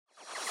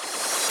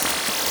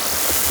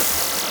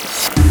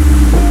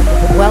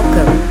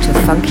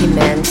to Funky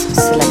Man's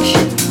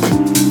Selection.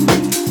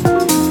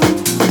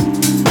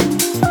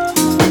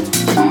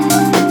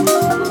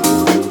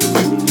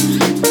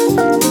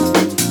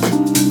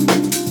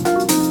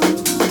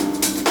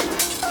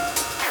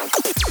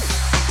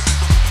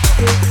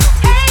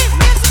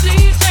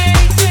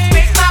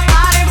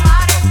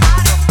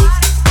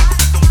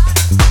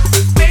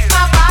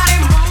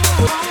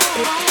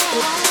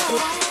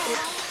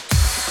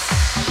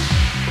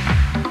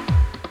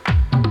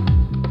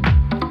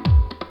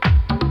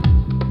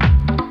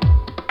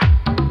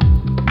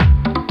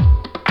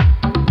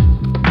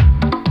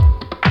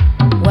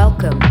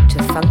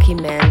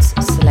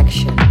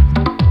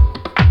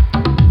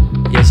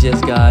 Yes,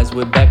 guys,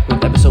 we're back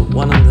with episode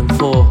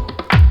 104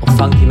 of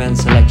Funky Man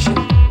Selection.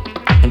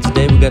 And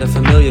today we got a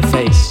familiar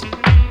face,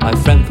 my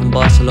friend from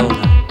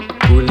Barcelona,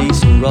 who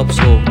released on Rob's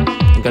Hall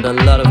and got a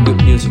lot of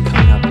good music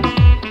coming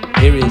up.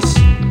 Here is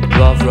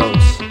Rob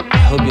Rose. I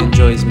hope you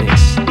enjoy his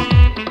mix.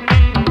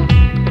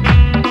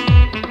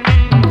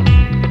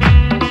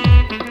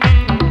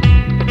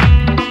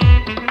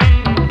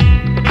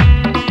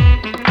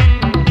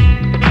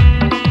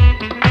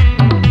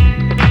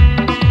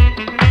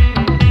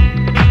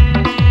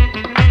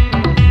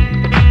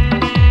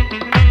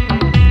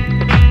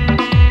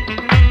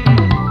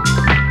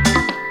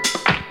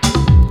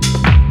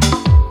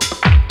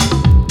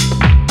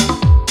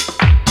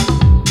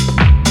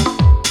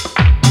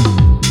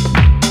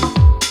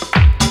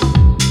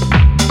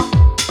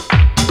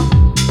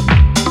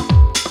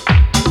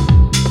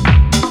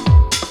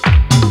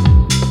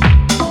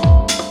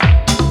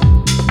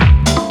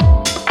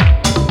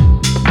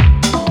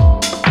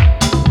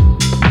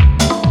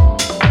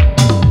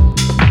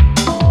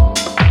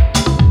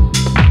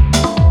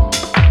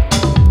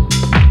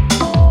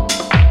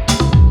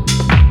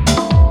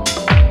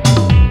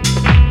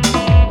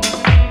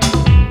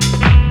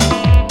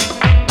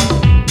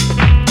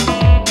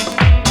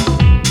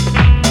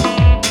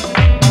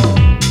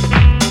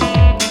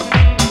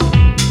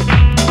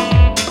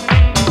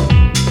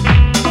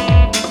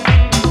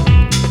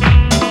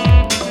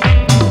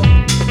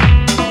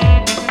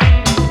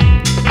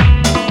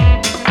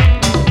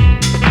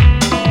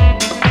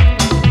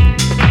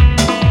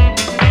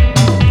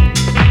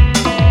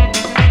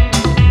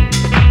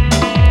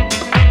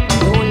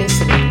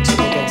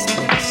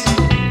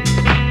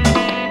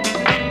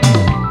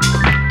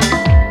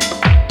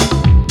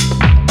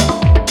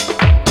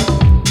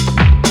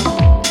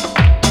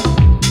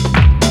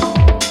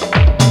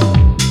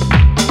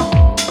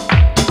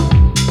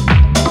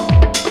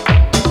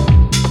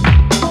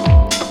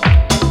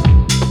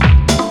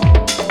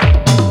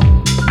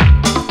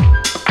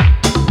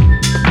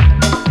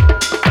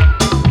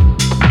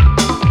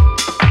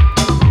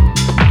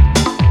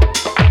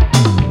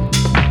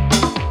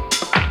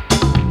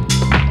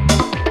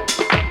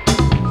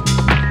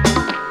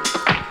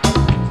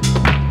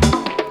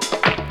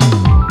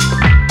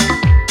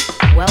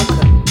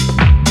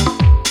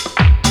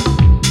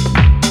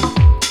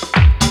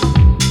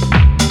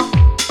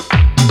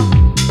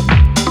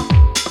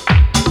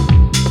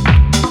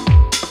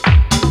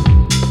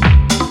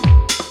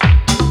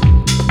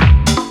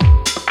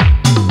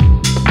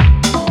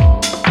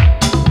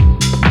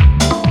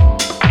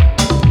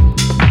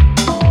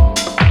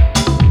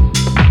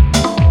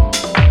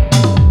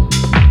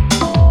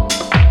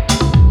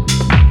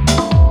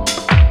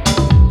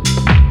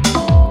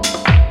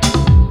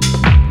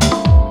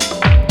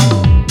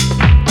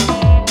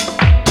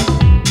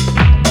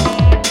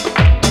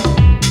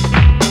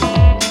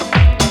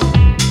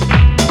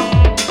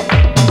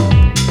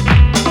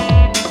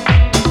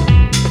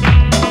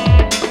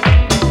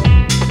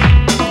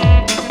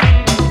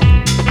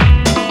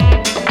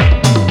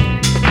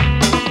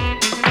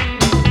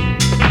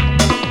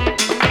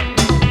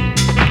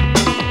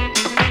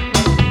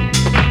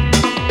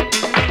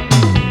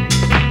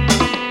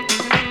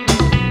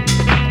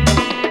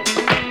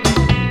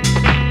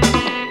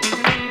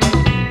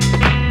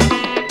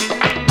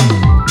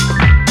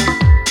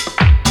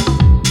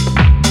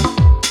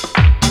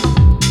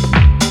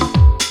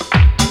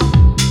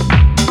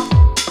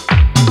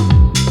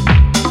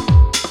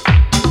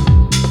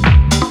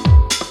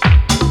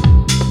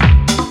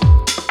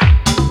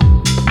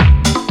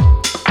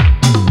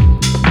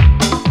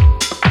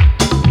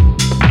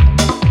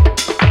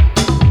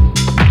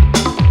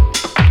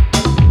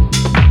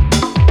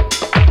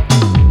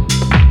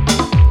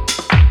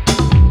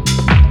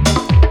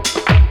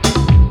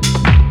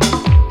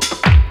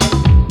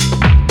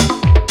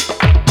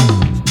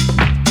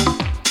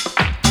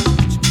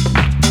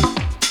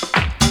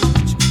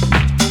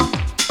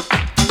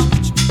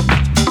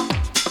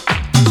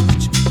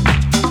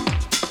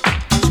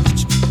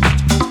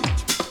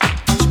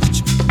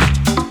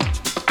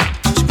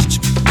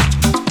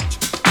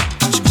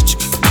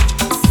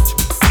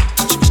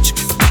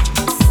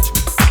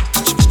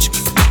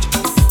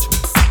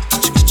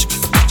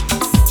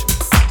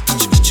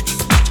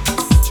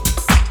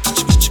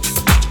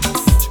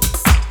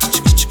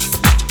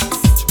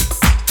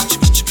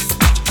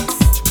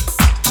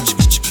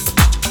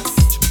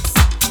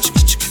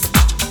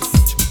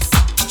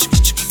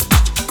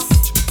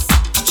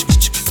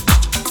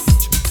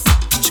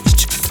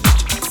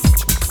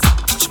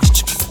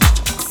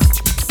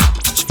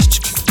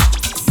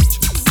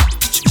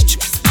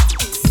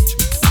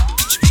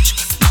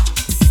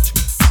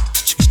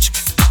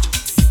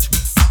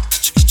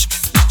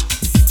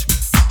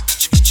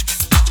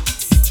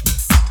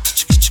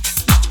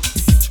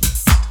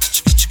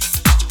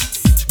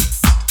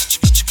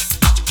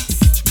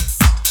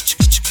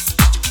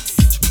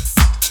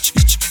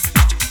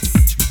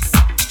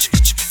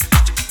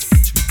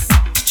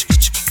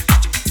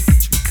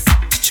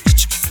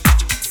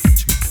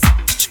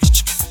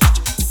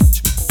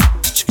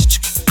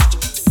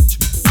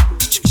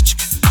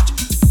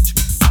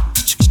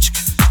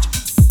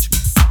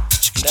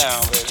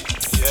 Down, baby.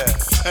 Yeah,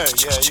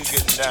 yeah, you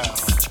getting down.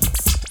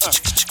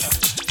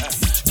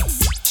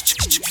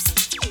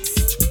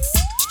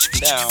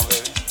 Down,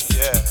 baby.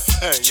 Yeah,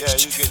 yeah,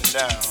 you getting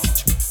down.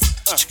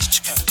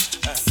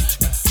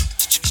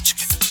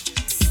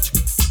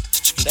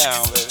 Down,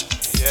 baby.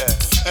 Yeah,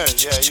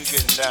 yeah, you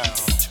getting down.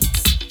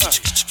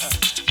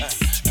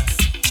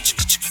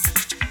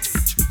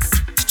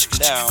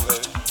 Down,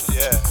 baby.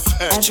 Yeah,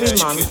 Every yeah,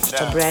 you month, getting a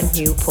down. brand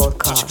new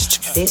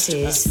podcast. This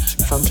is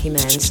Funky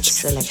Man's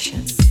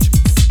Selection.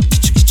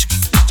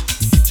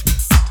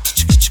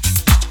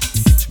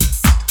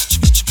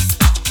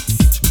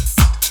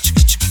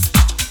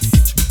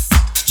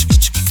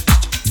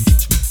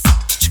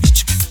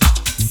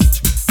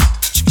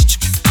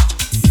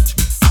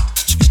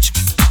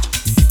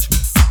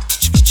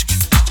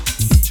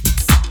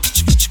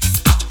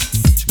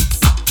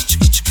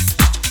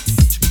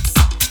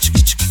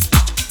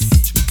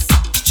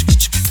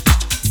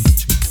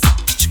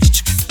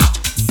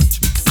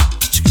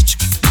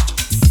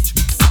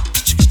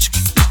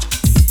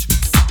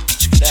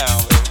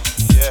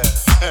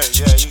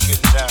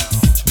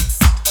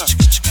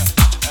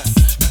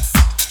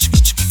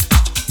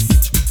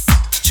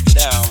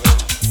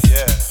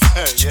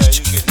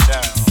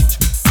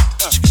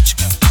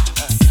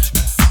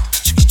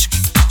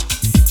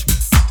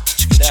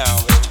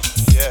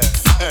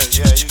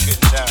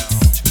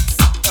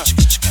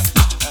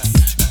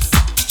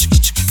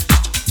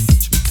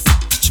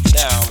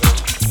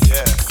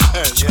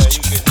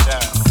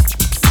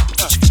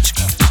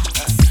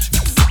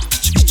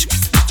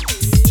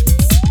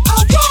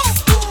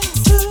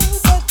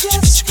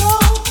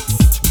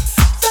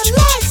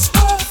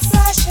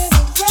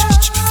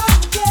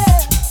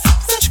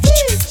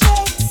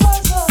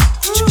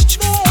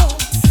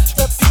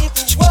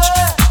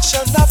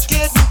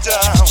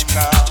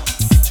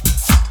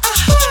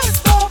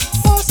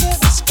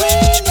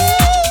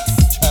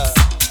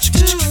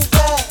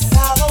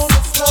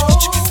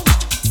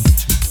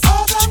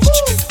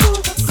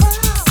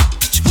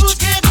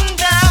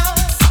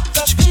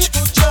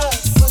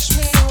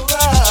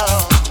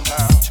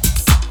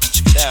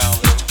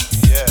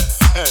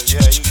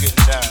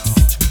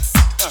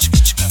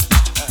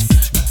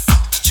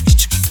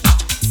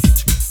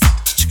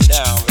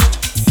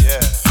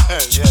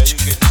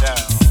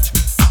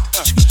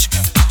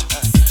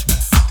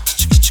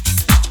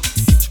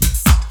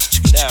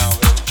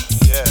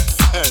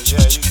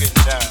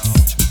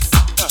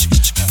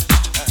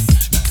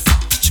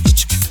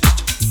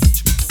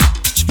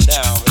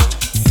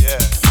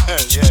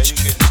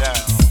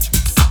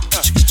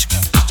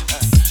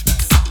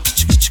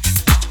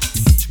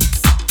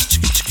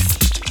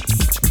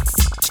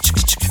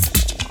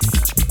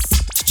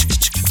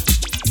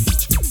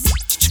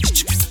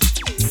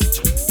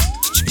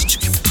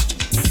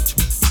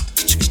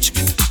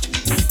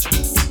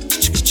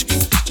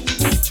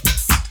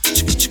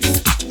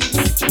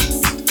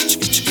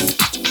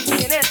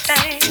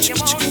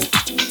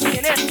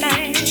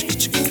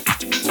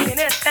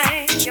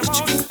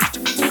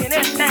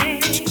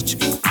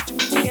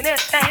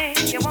 Anything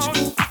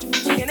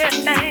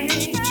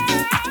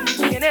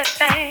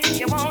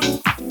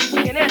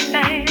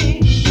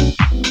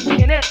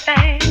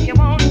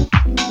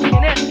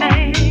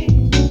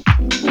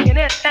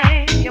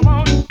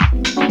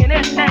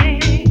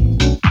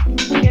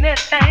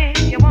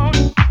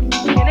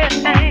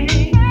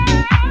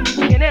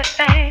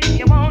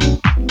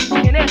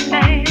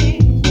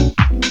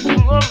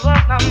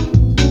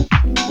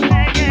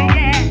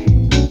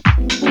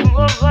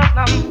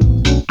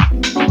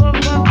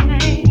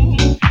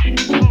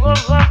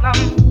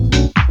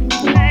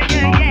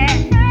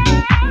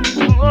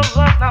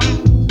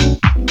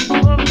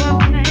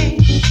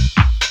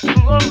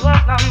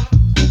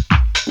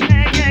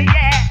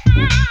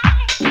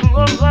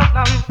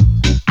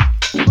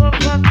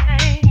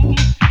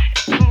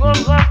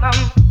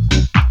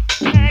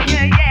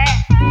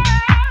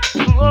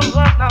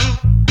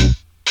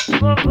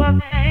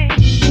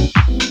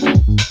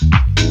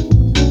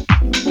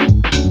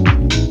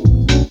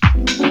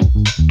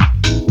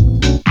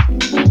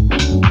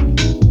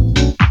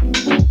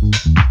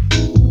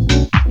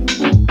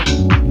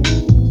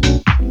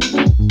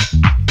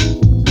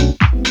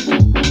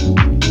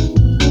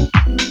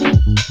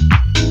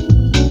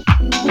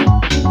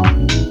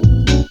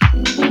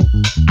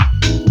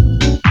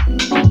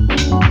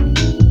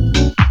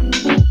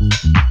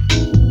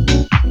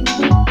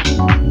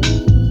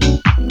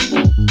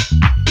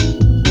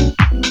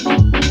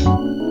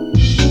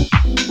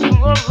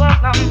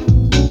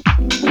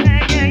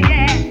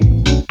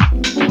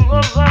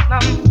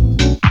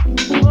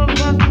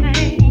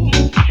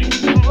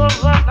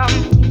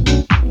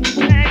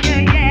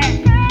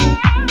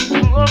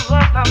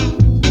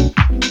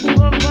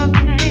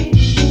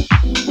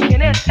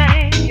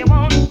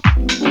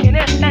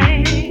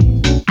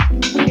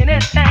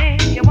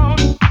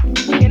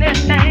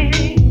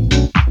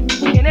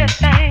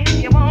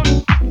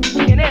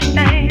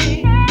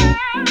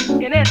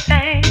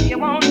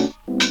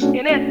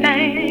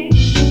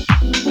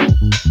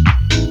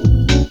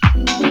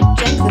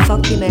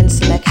Funky Man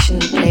Selection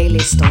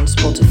playlist on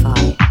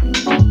Spotify.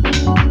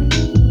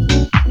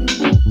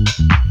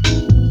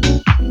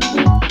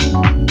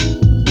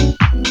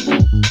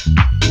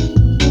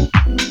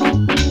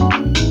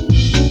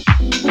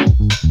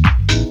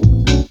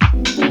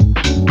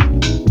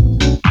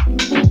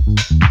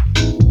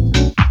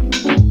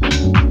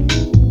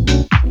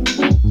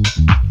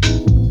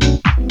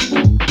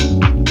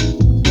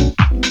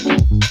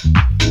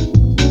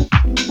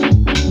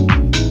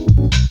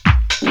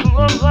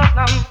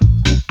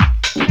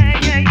 Yeah,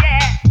 yeah,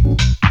 yeah.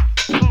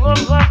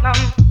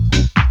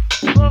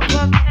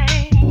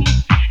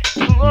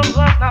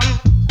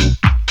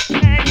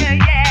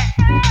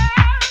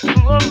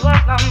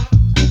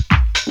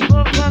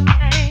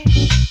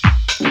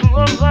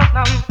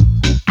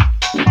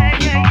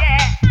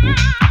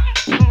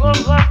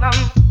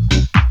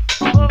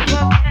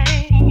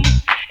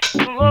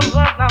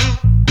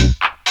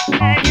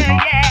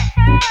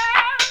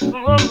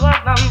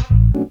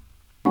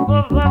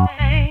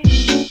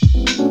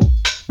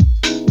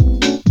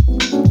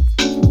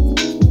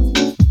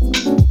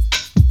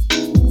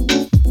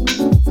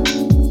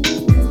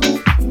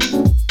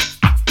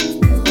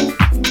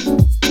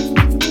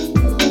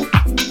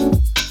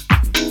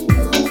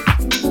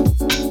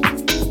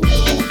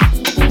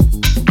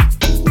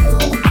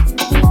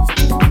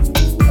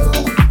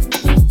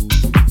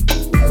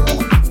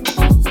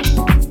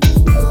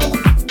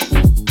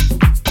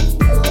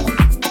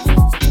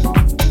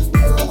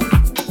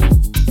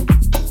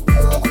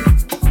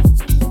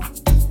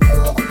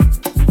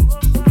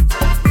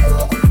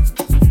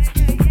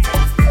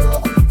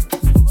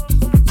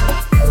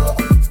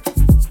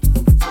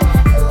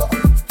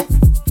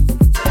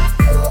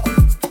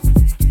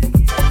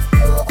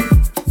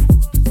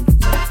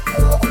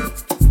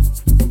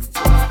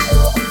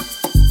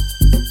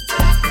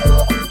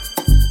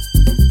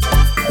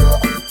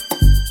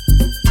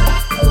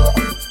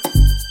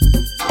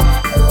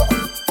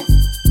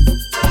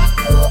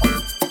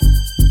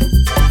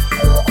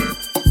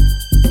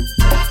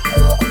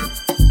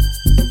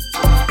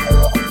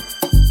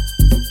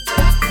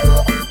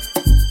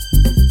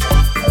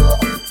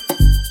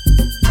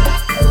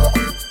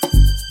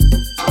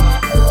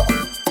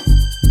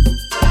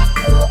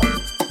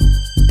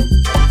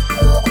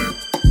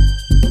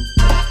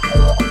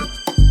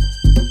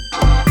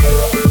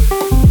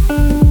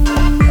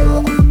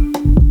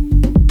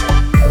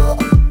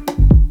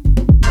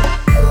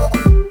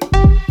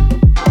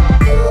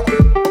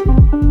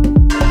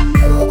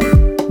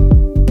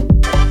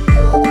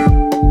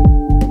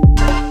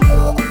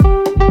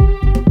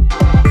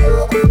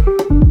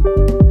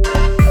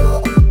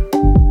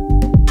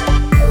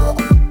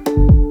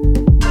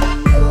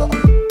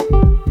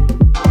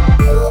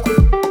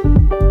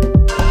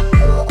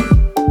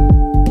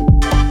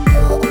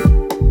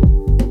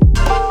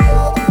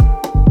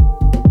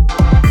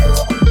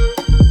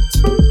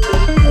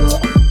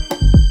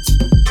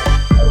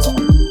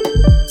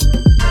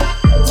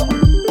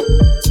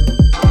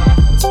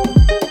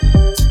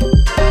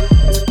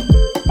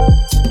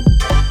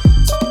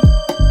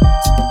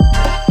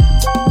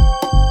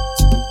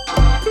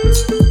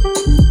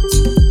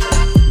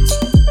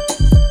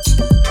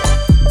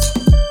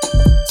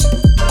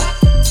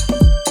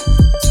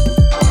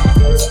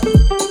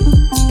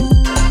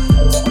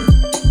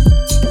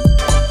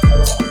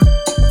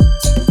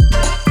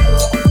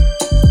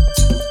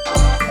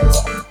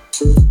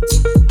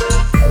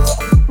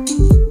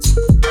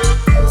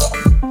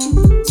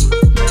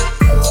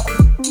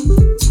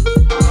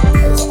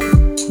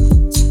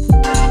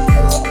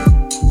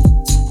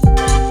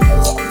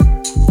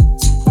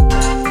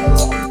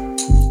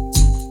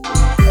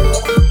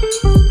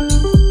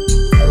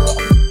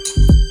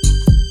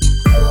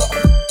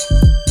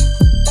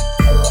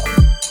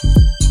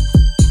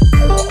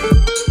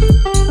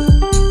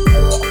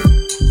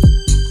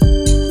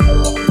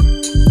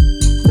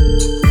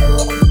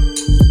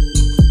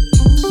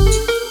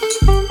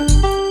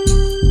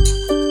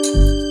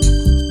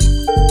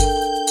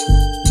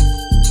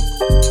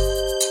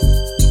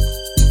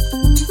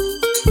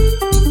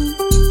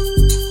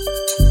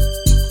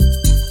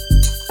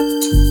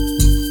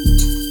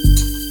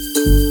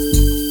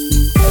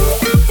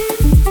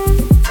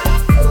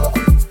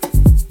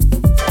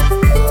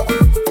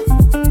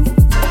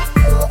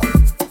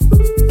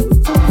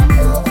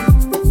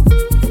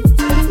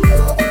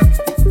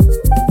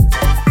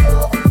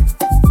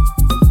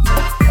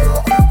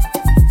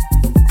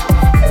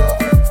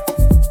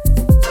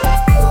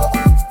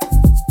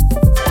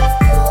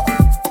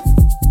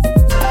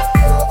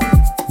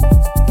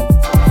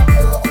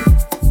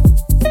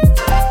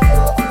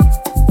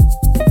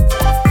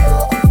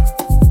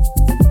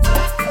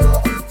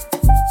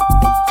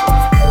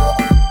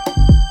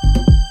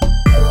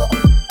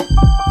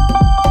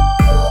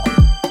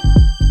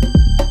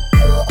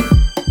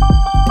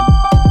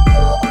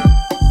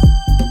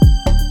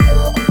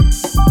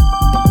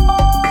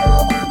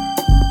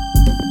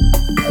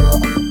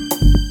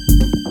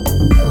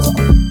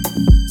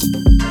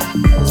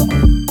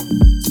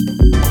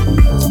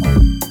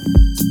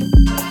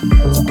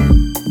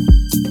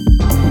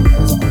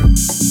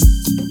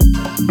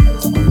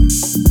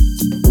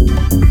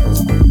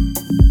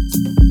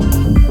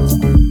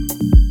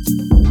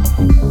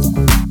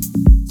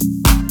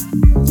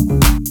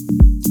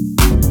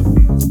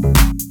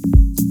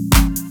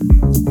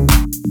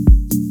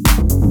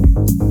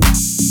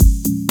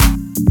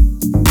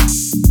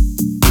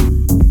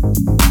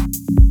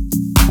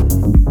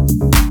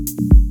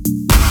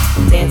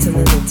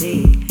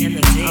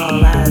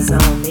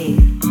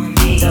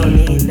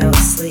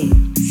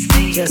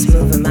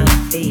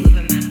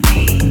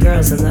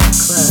 Girls in the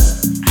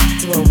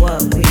club, doing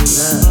what we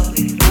love.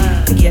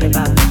 Forget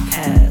about the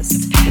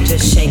past,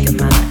 just shaking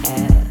my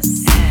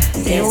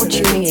ass. You're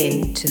tuning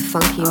in to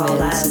Funky All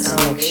Man's eyes on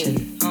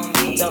selection.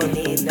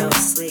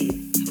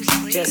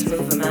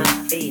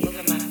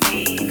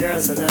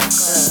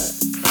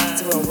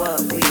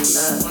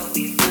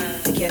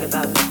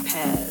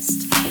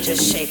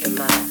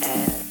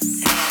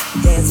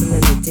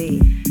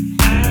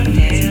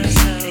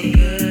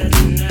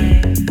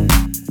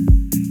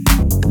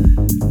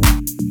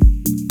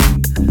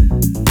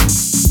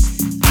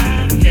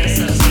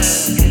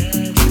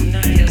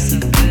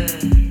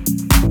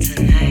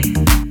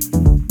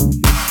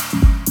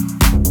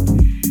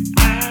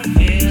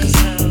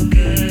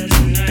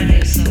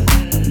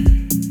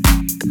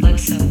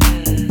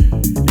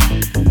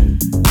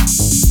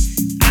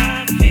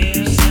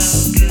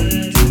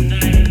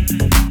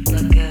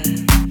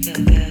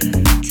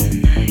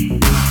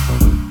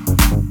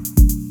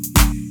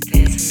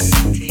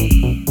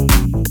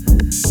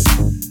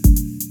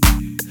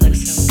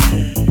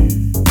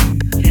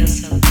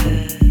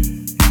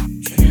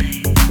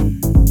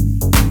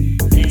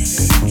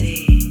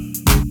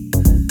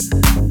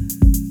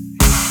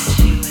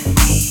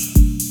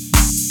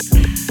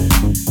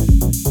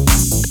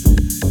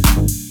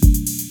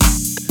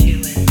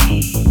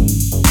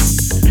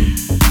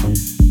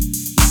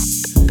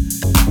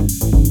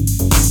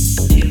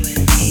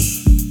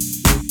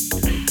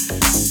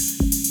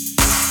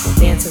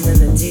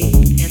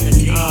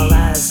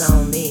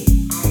 me.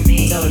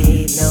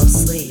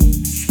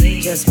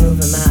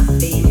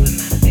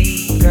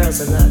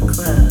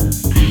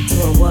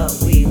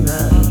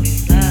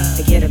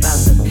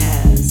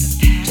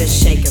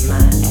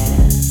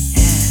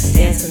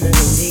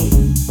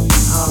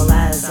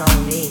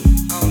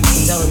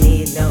 Don't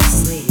need no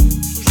sleep,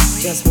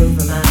 just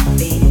moving my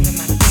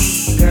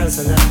feet. Girls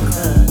in the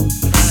club,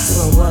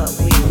 doing what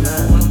we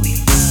love.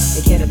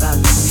 Forget about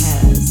the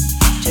past,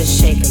 just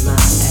shaking my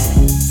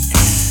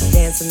ass.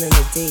 Dancing in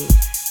the deep.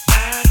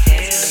 I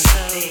feel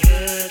so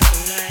good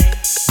tonight.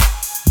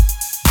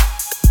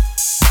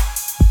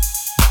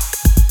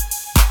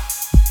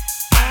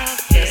 I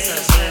feel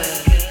so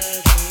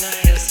good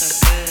tonight. Feel so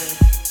good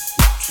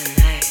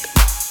tonight.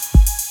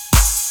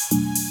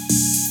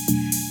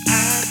 I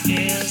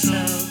feel so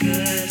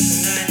good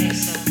tonight. Feel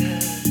so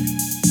good.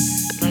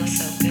 Look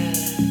so good.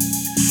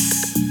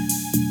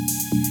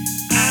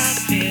 I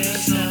feel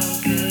so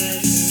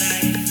good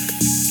tonight.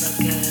 Look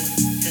good.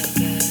 Feel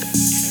good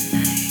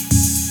tonight.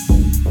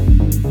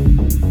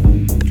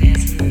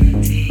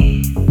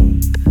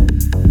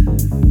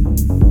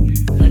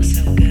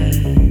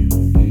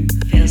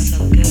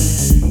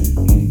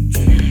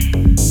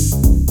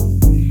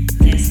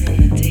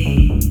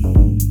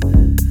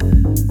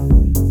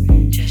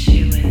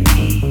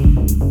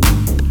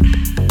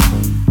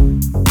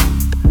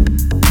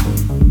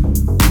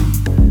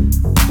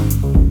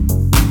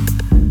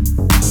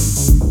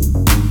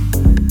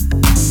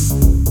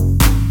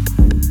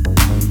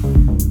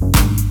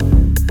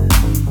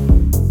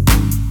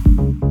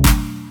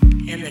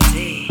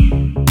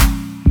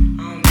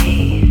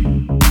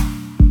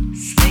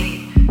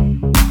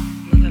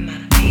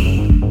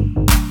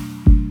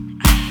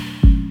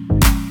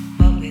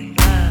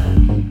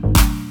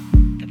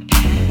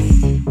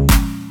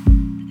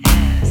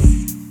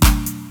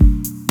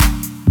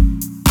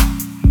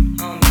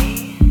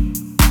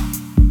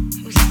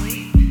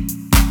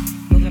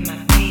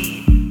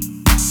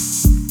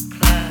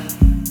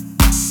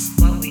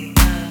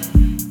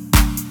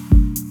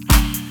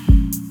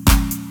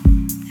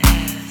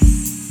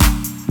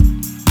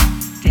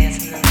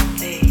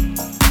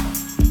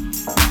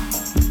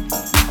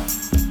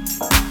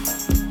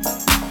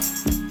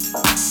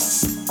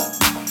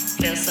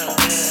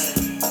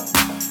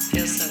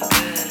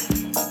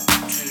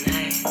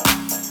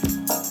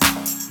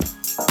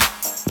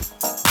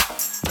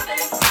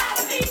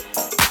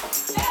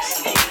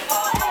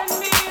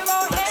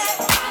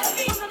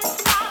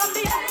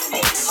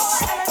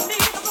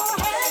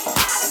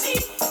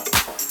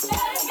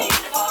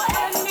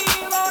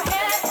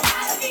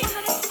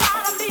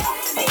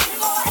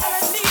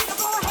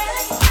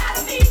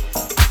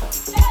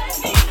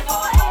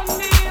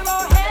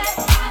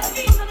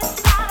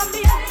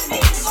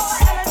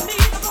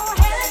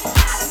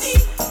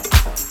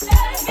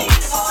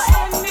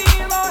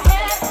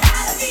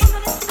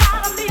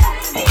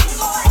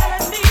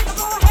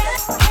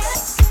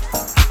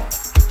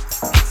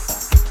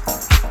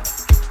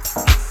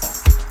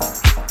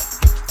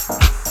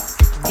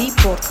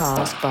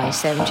 Podcast by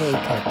Sam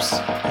Jacobs.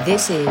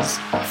 This is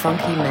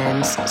Funky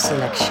Man's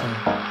Selection.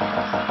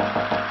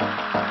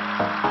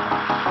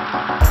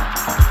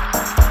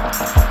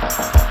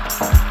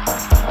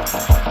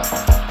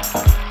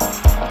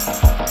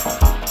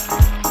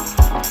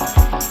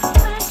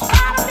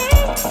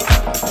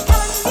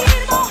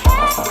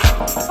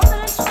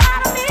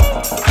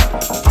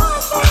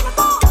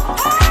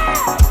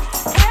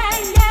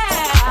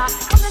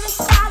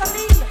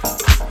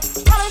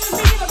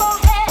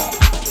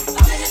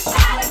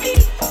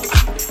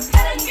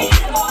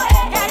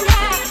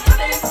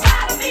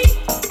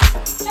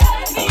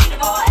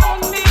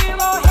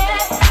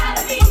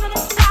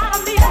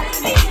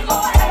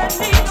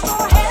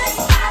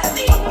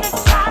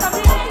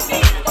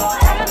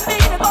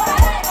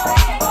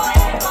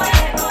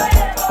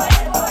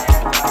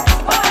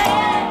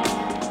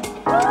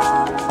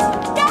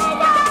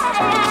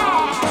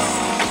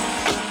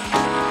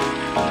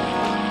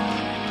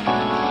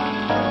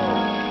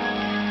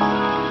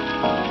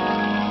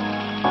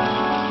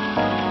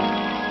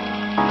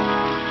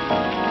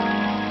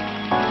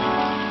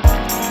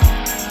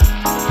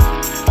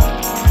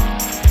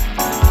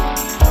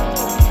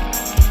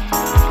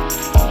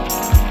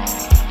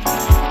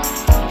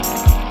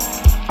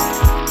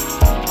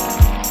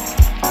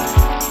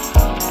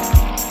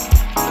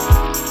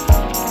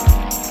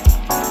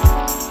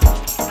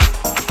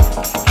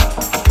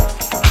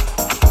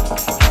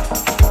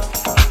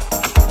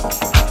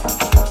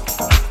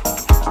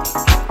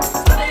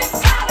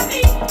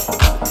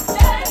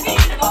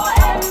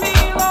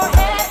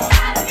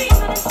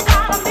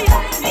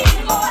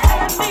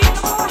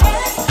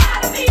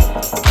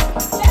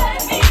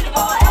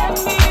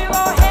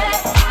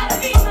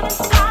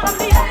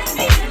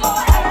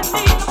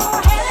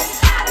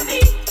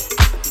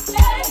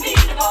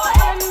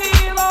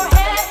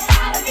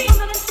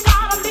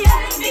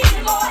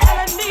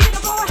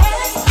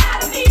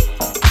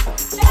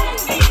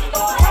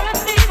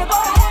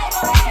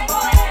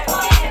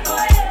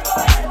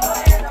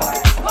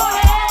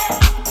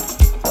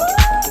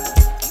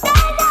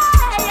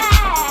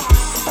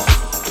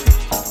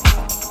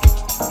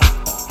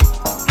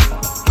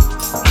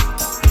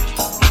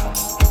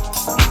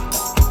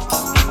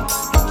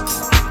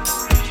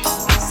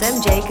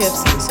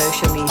 Jacobs on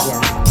social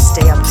media.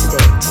 Stay up to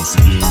date. Once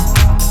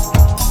again.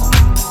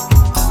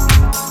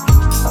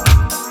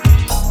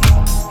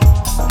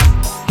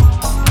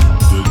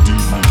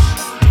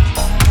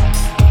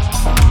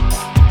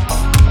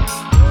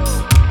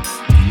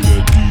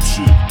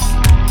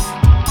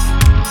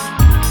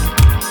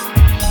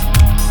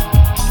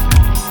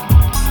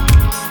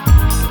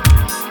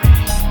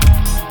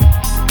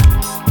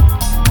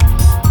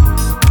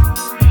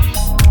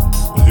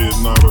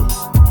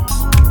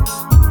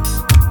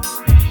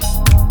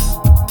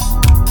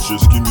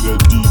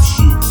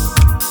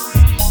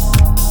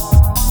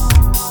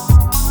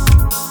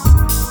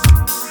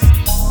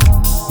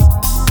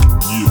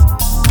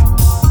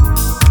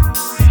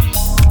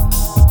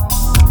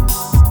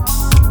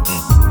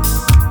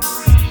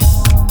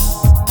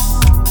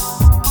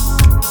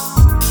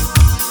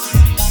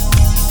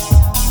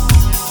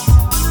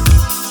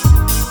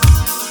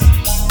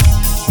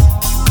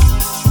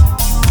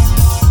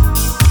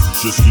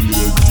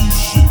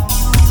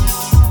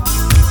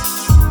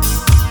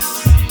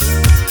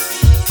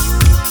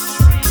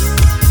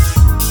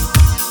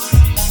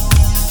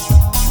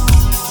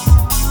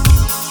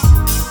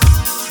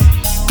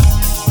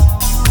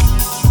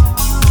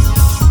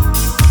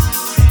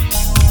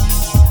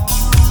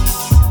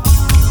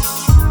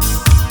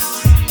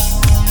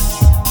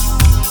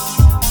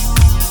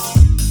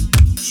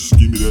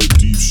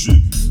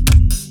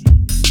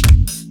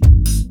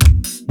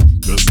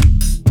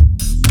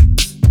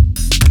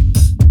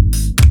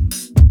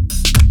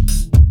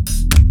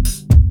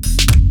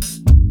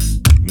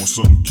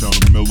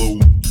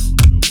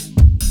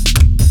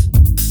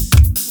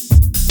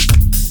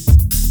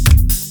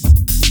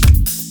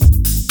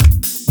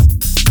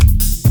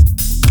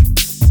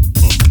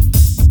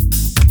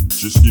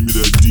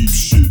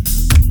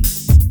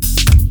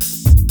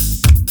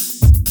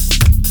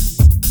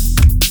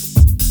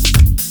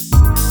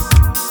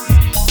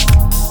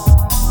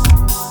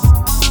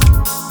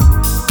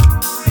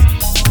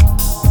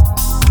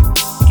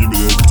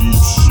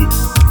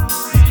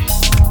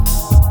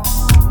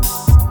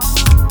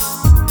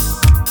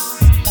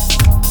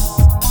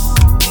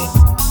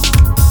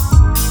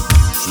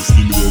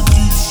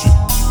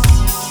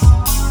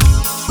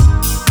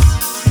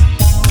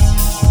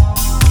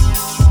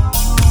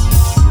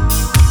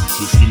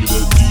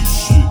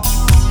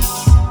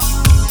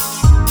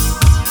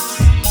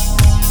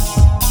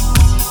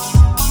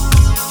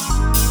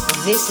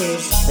 This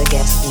is the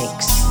guest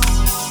mix.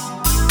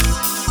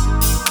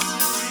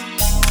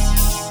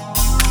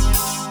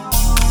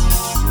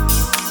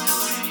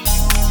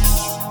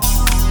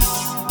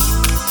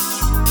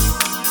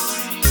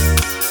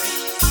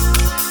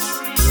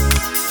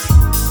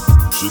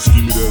 Just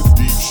give me that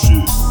deep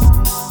shit.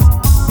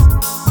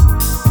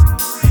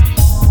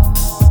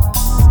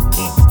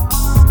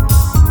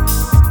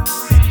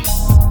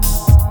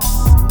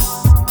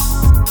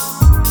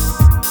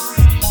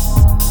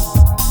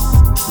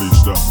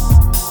 Spaced out.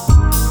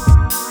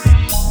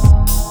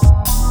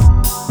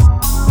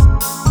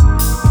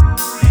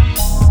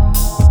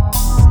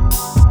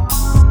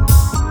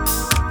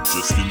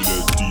 Just give me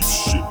that deep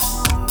shit.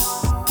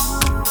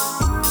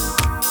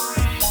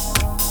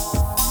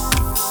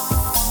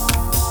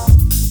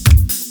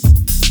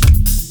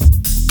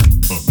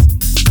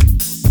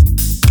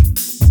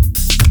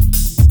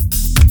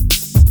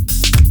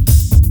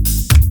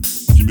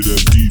 Give me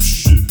that deep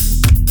shit.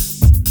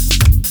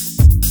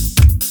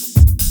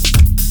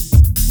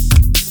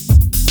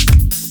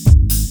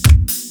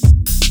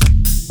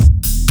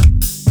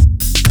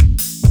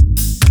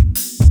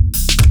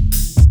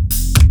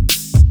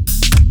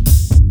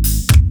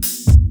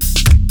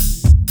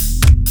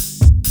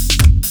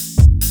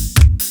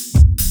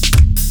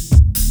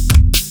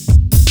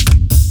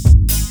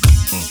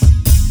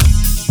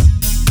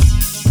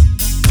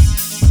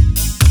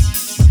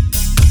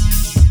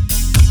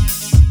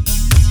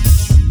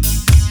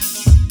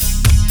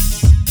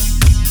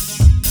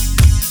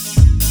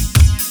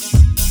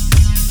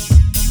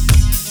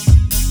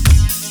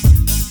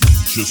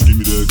 Just give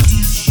me that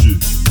deep shit.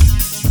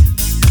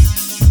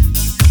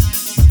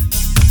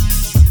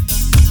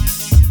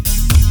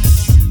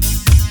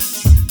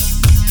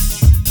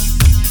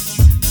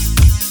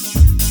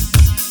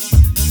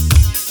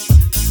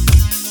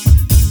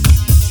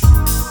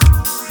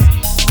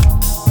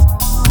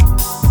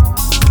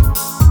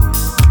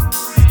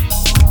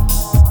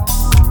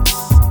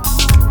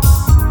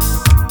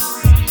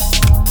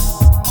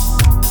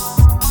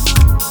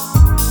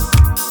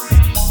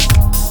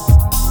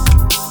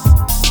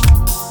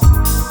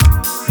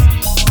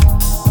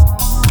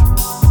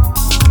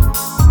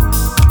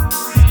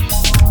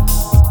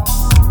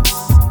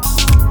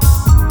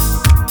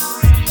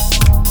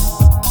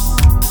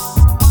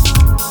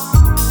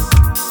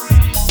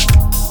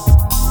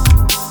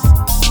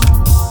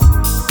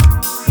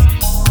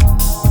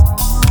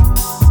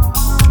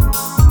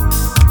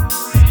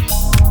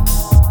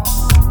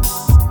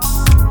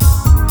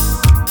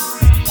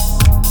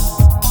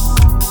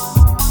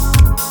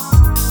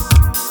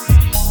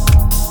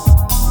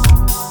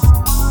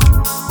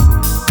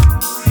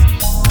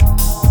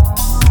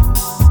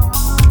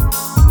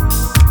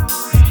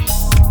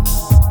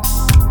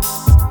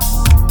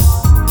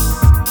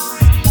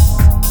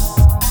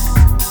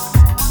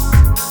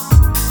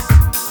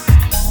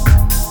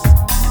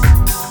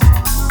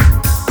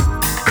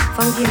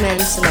 Funky Man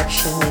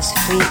Selection is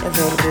free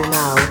available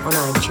now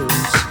on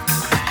iTunes.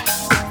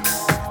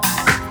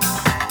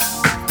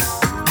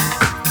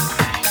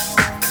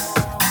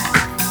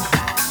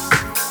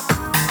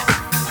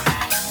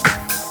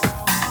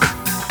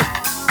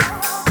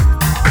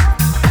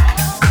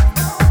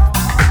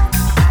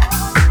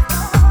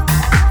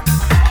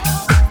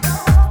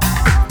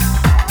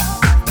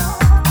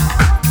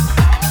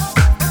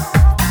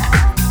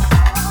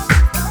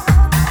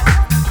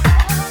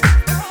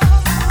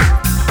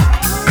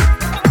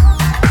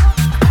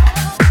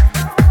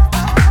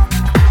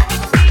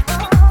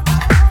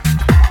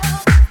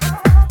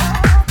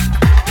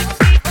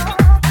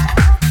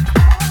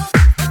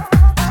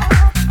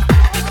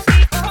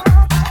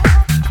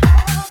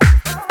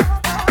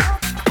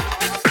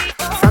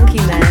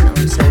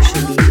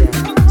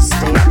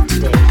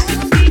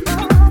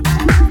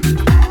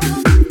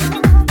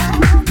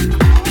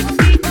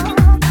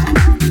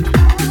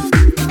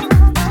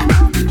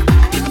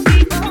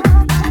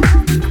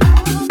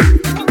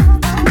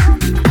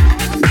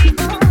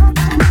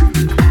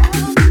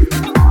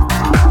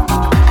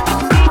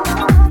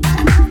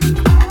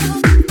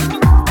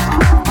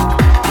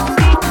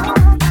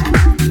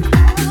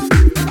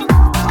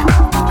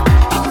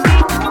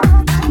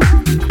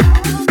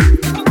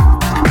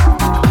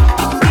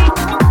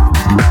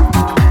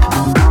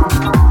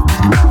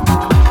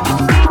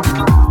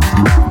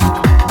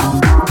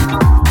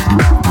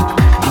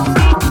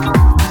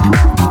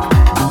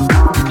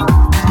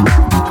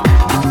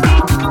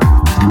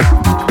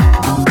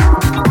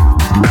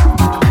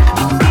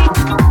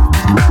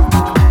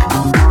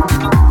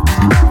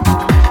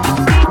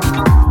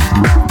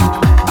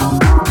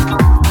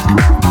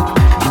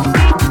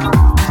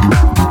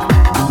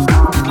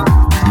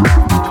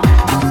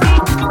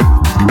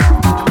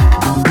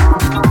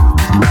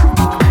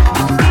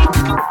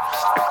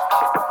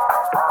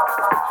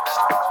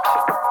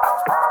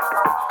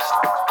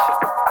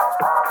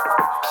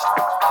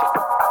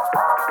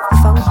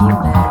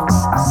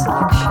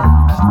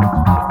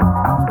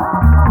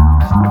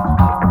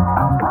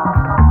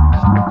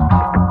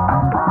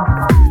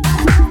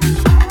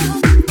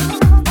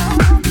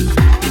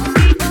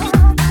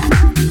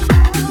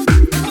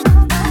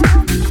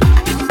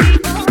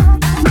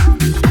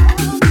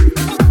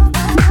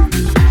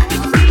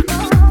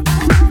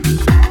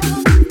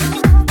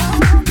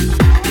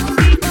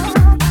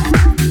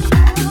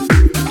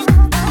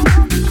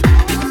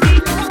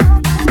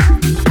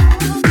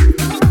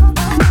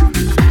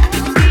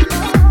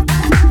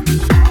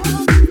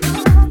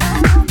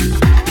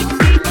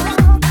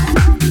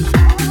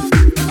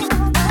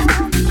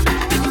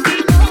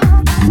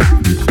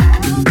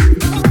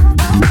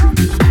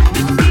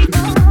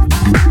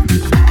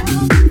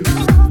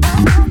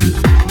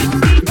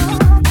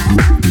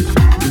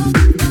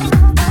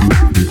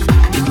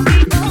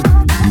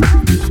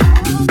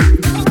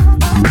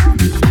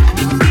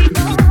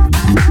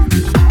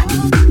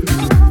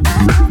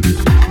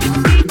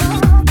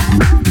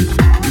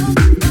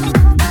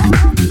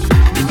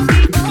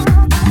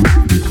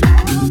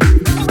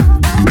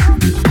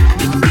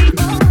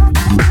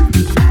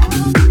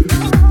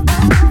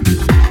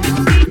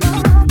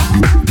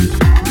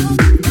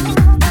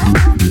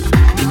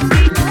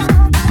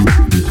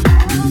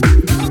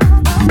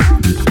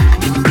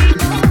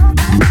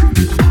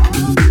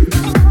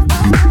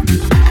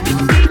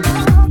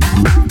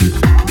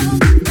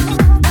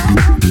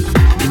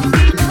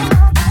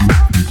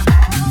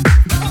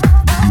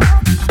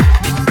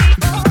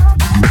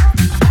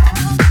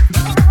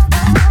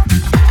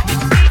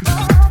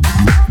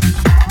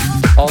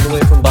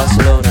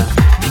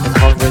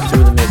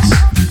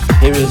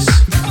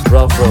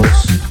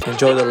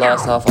 Enjoy the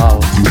last half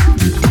hour.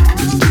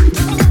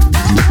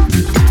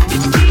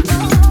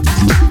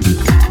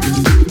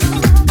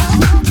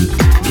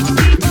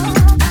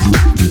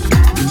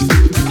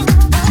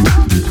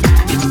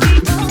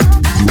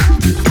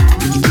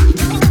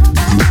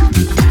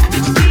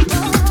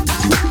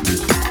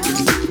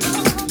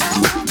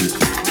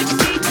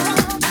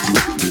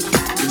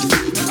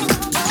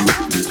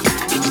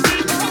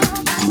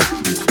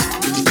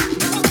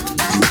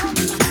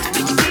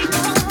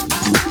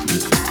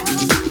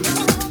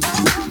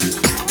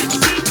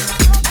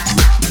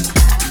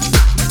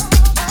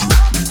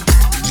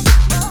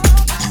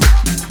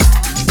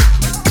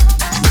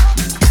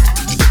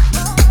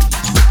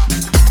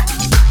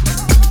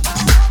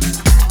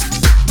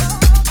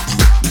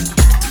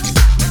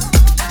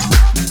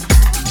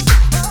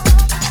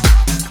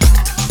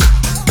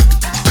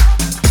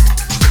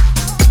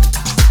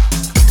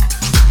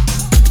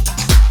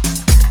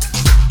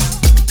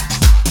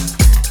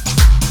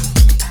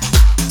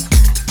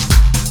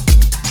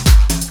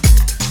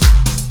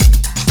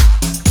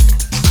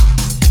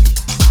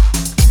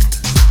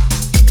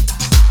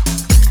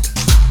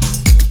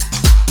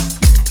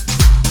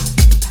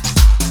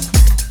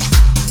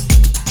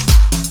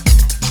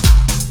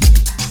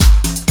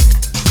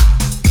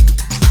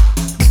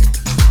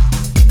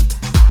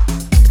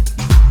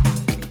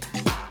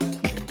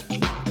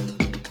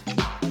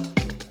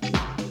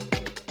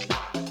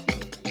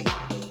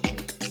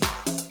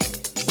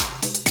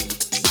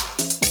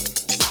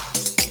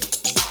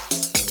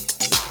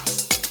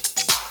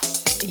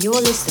 You're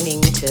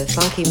listening to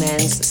Funky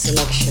Man's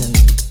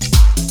Selection.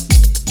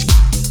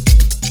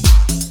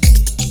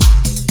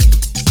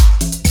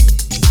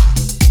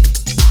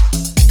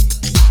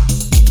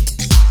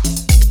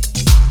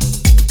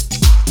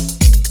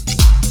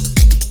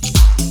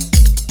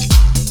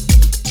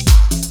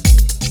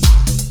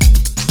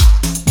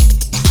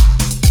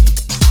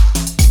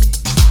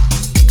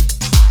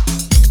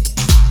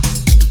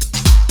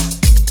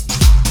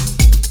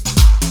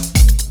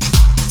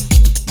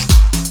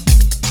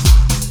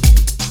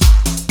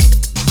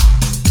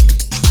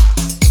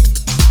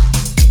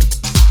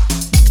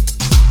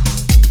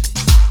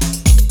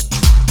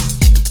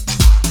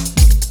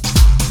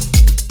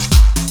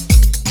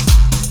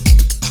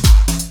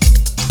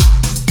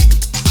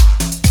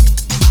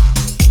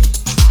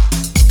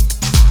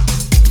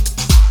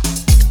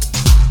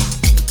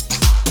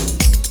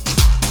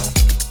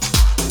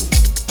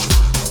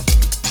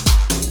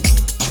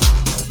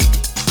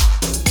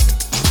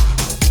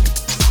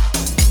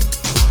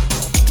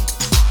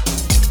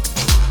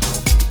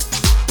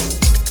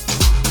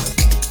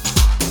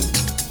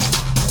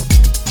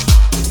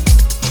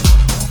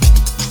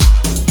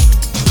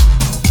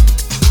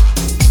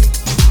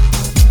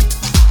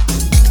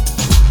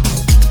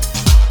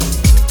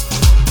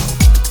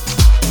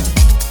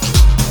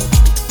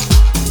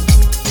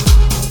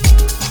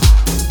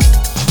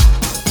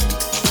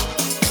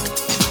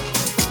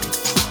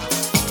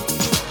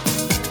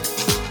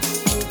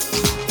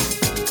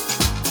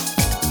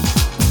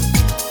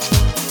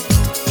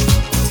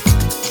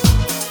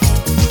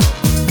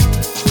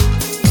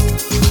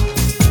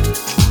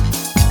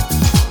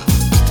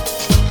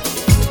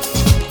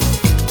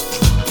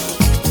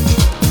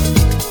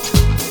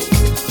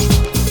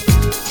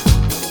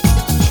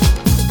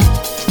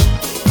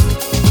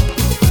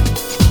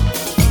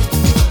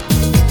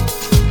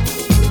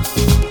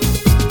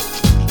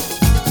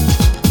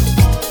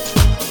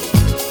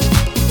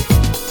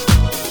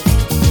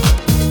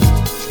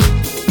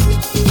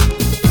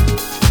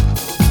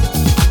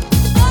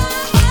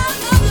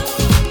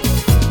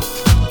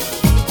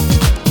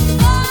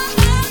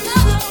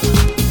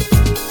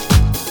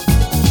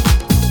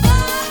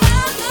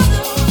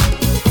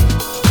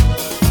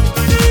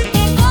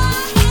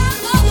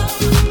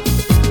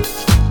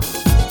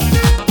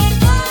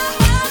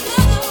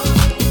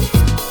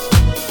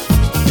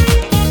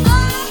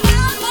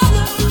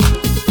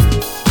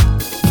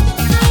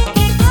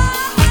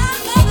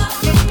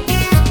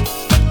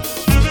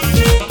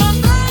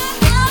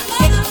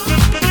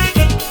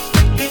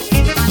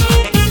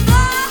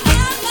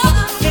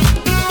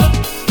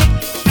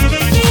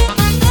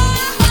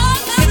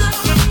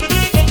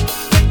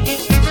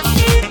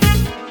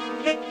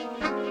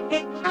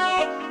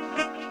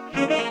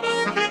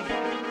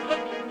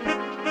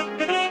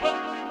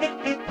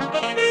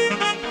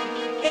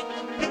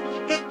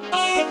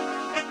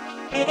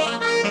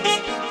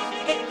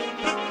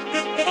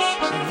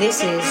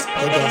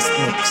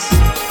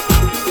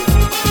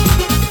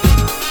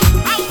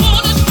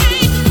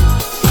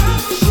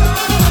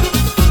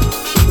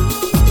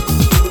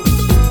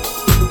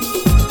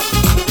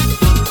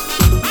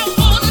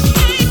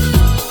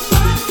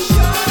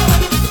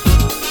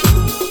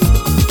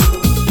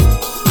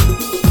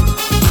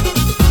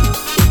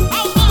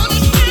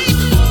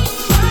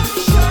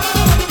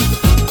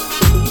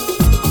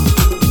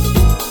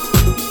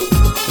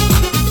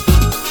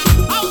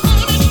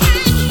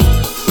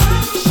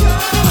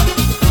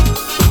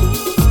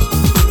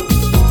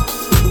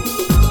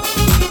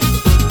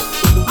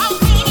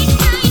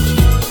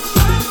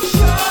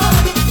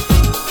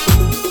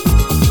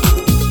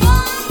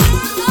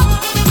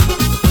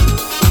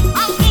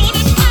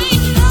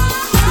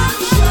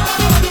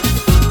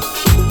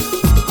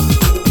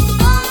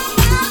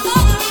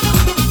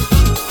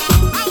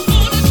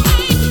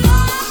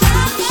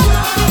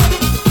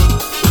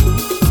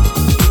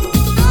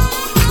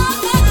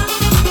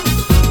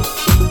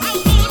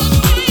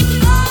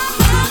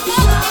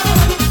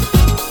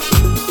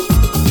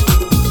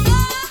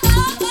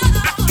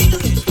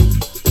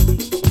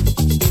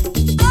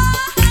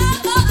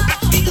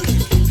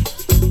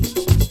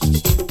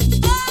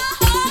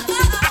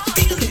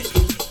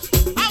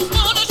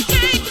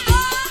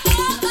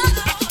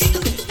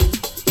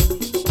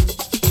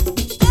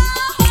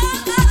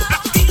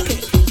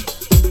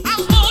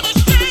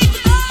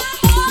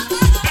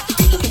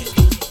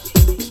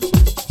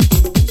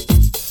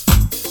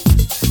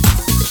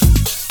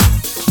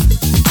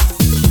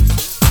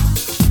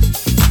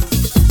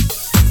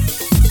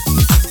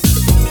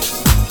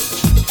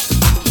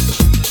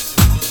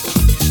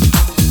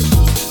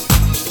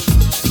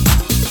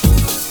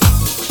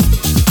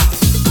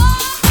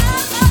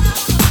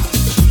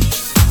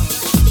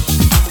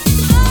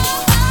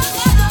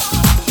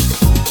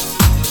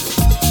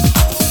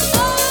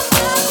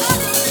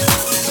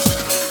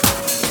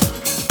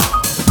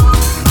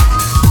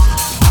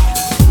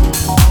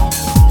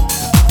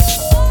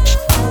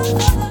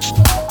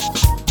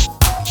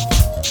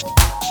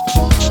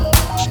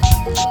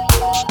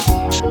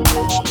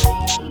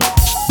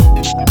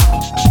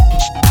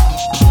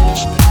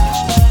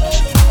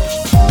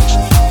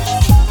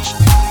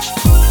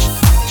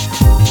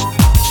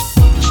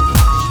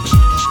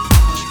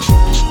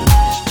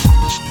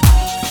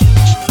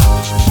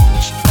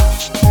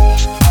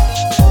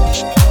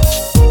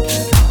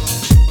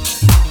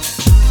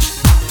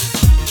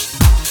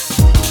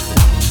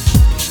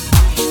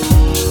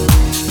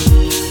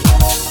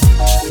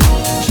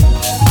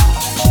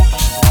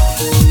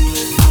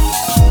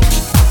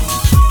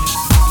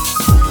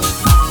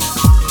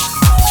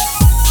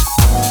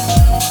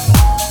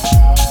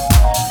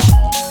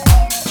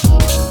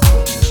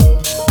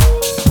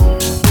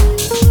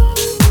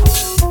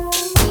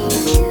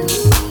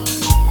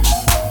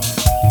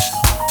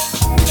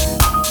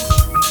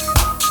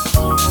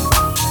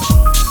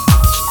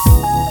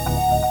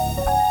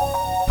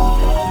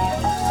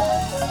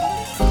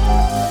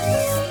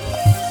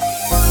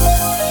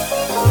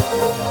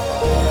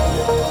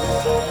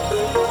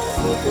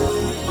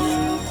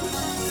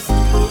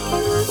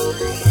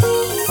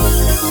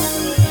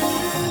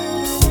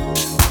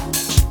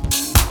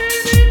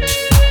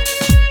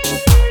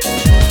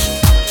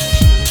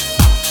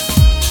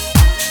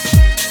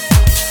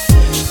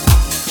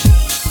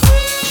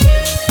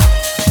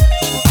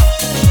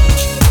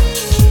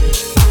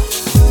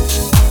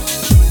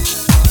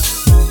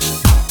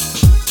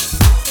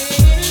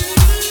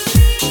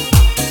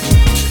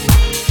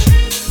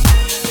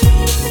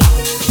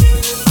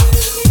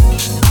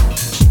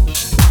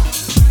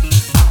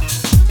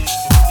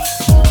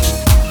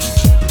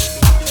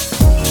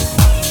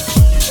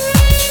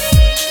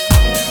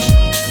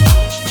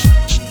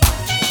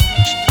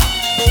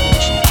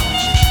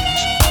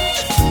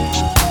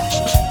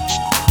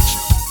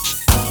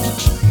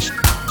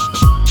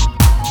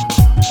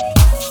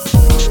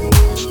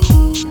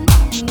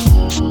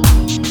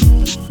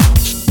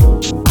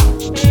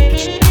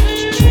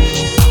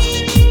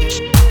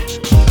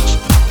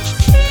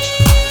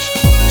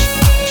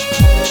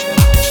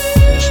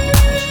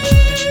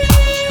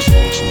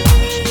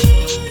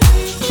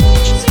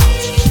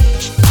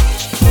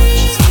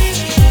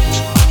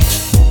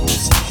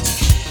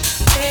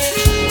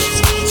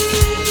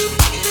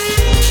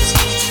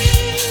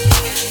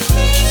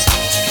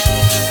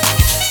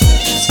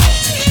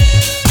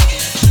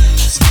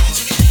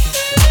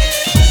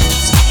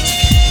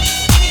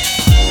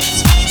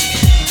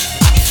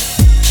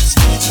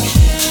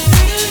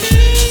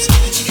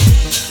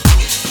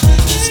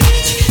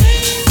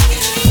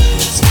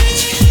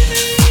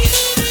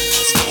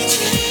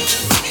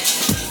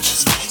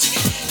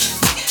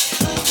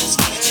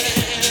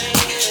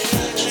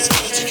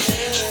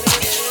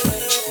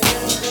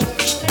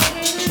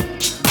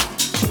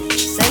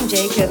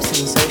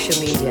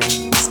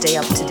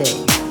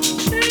 day.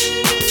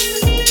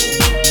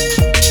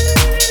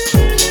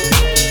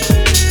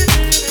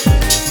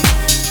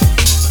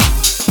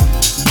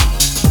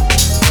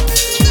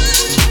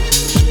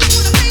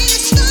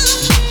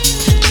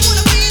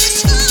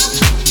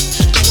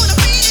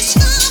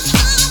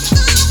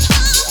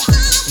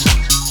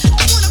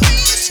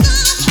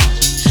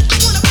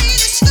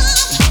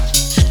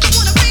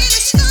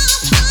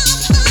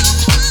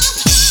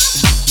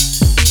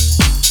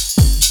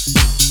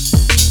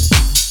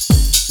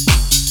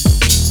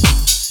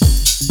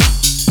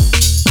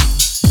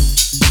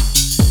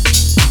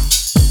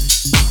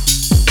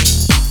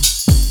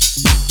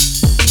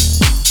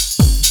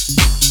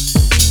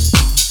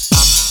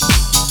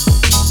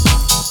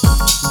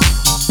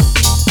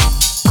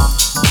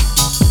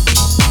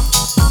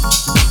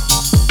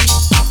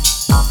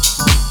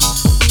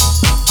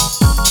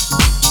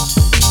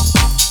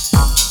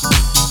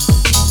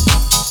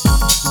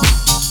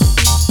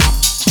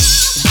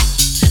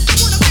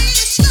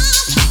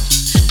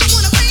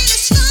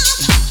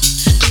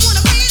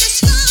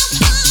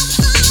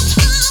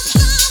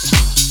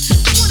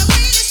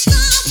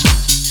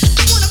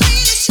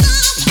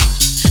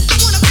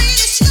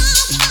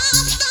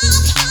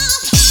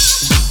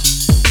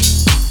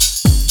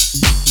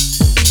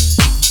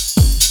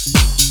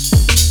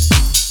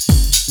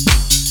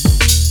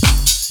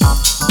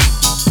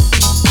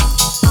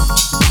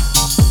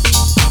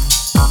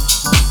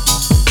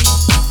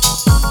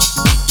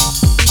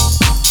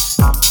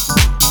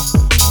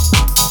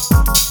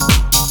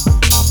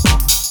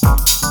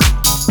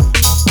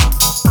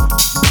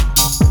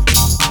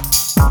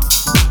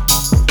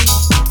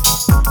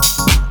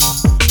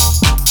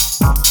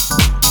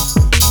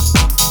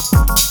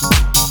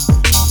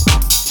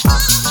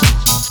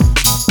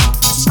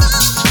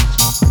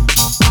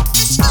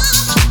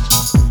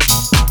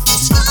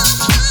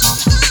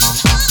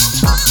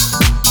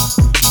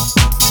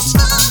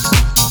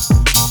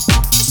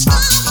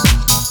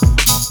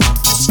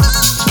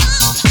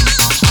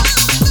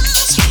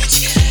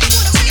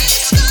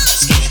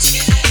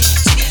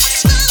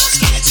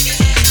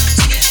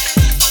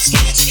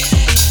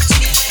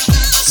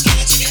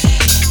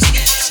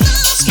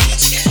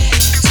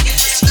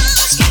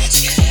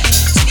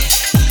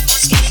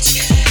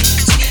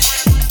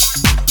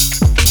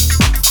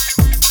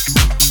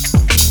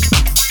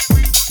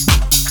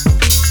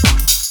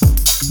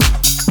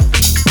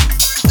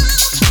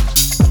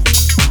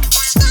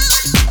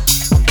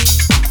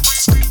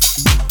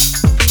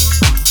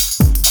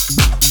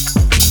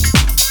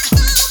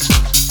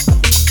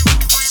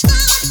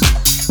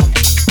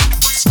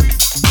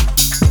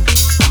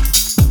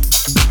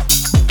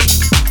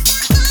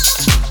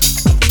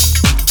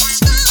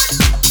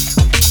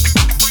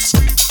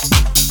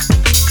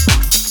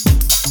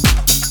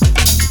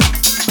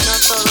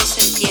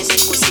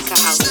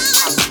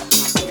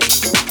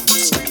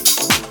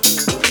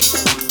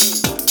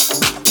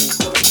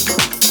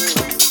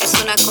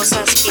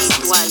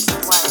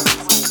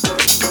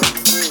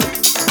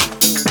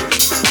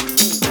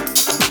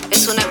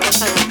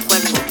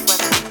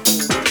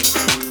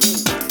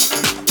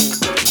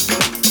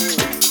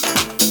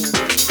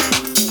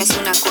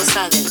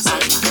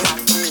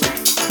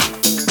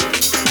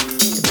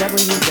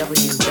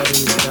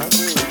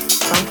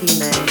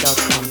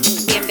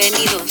 www.funkyman.com.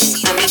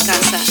 Bienvenidos a mi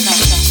casa.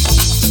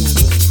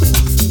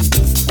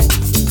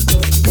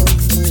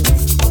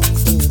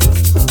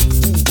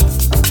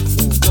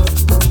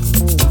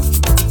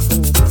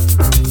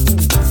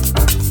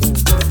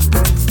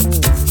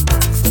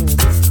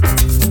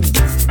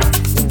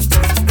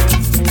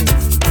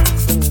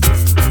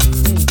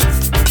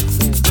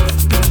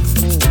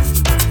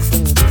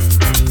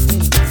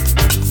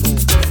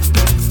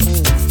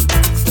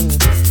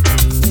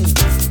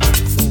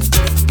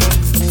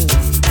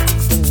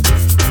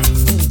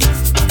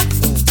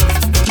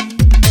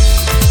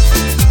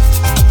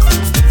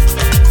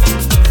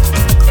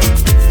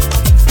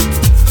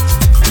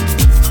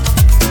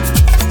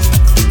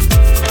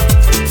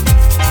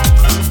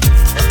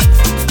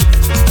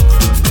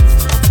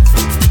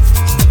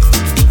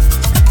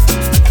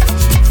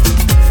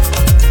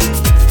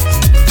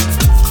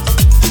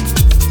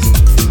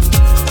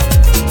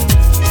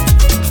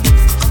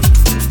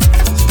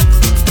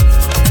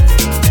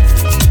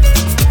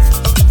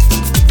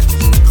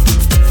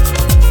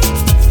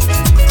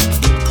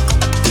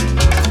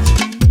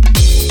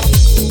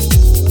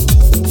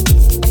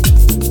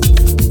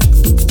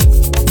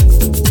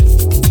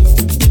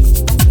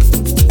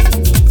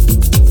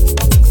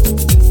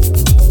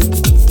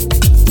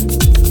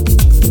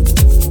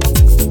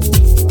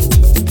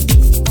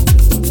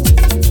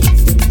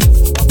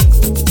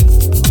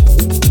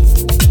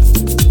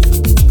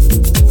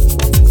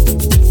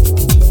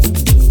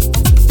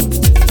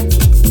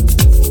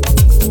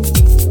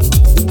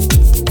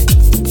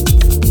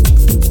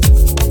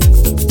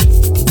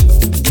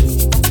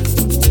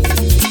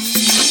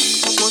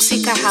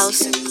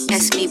 House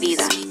es mi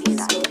vida.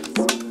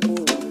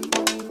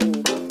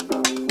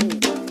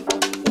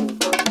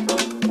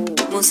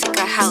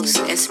 Música house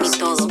es mi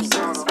todo.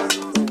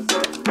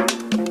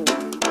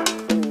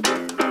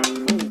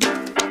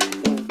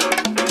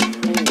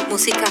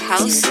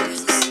 house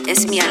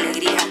es mi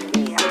alegría.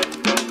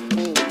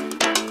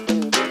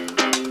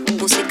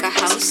 Música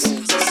house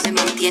me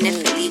mantiene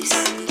feliz.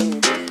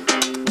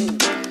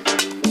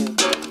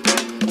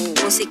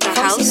 Música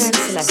house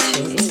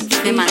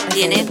me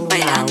mantiene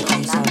bailando.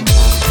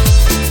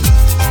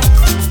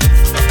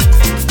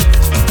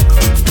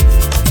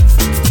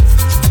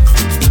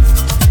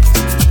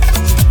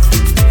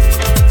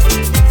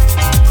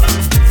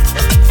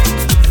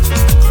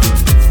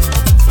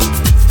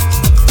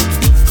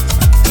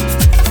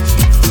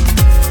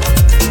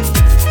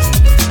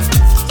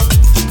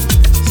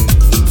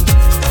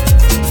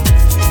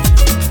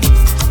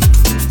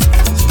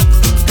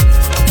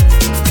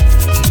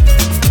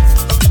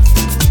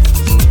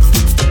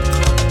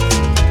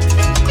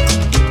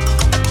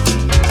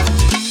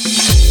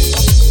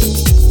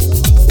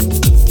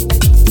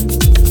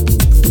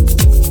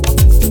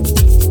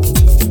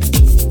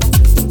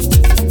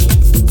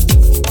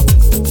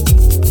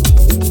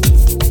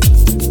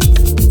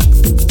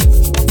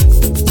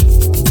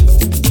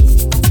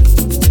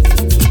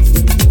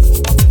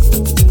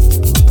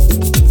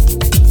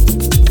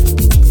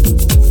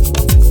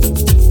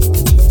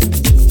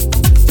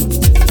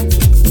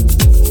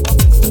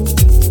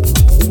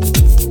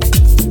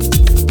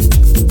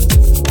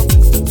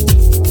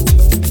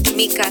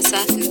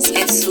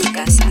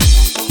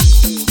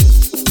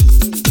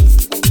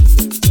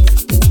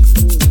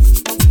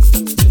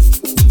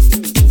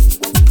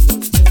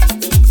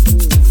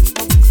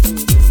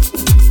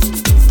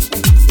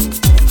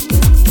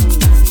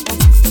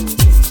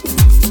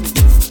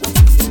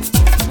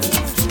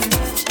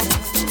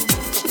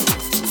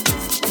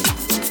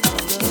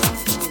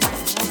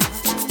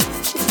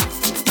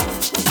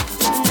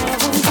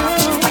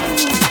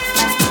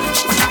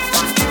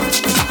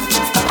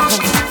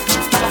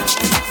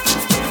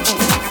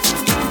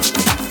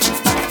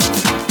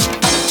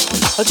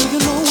 Do you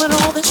know what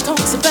all this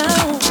talk's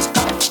about?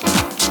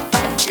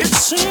 It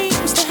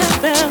seems to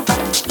happen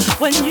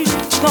when you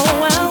go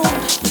out.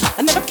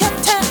 I never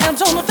kept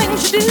tabs on the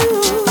things you do.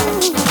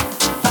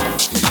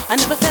 I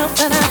never felt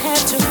that I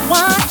had to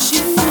watch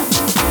you.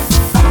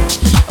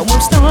 When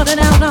we started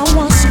out, I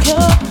was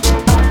secure.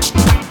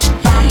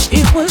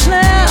 It was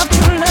love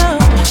to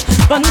love,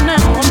 but now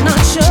I'm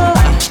not sure.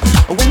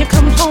 When you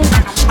come home,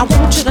 I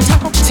want you to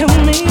talk to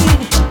me.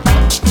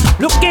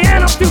 Look in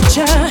the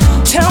future,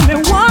 tell me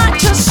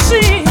what you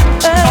see.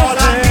 All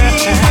I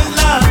need is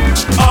love.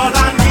 All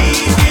I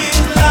need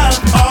is love.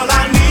 All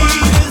I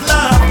need is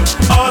love.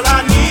 All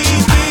I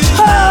need is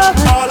love.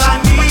 All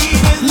I need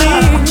is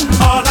love.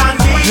 All I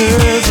need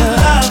is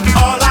love.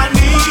 All I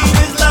need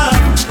is love.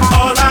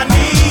 All I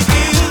need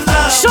is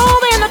love. So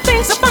many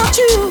things about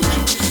you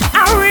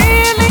I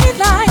really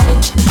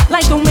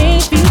like the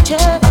way you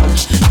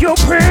features your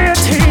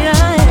pretty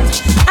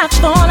eyes. I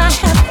thought I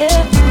had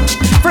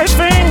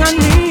everything I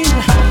need.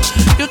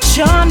 Your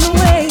charming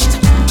ways,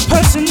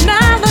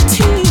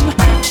 personality.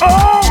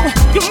 Oh,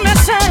 you're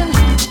missing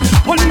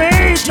one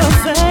major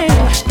thing.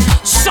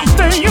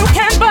 Something you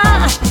can't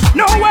buy,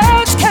 no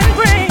words can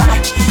bring.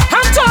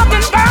 I'm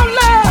talking about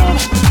love,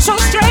 so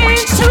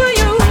strange to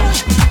you.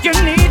 You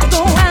need to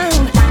go out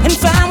and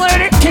find what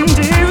it can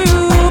do,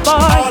 boy.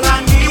 All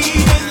I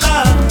need is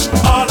love.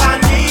 All I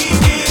need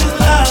is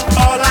love.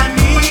 All I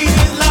need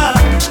is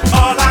love.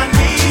 All I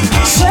need is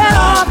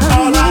love.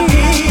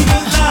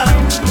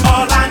 All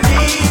I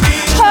need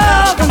is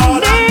love. All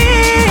I need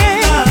is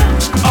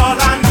love. All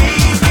I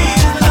need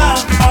is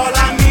love. All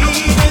I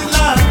need is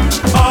love.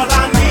 All I need is love. All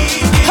I need is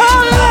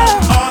love.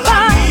 All I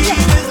need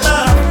is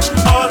love.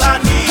 All I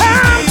need is love. All I need is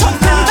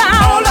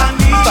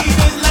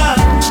love.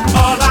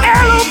 All I need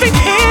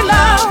is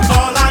love.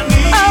 All I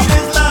need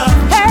is love.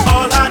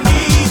 All I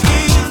need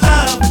is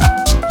love.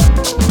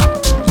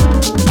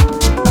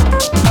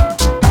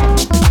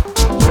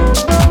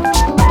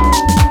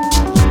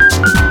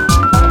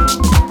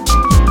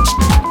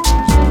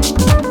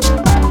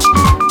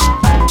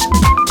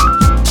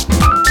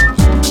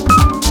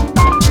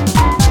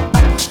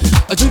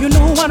 Do you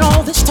know what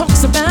all this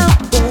talk's about,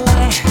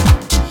 boy?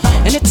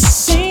 And it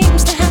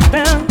seems to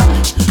happen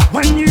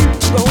when you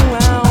go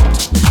out.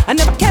 I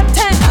never kept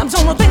tabs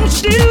on the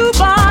things you do,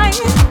 boy.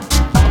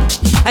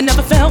 I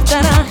never felt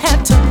that I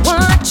had to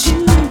watch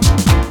you.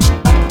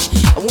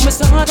 When we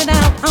started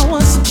out, I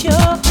was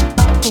secure.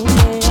 Oh,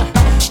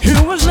 yeah. It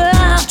was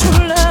love,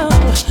 true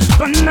love,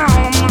 but now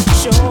I'm not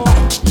sure.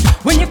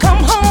 When you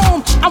come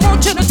home, I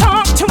want you to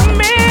talk to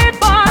me,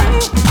 boy.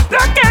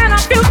 Look in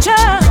our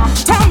future,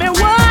 tell me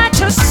what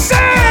you say.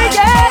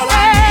 Yeah.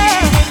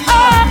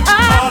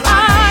 All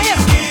I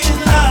need is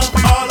love.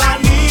 All I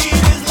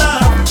need is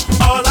love.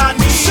 All I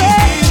need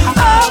is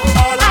love.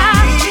 All I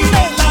need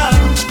is love.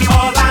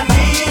 All I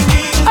need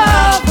is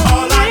love.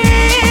 All I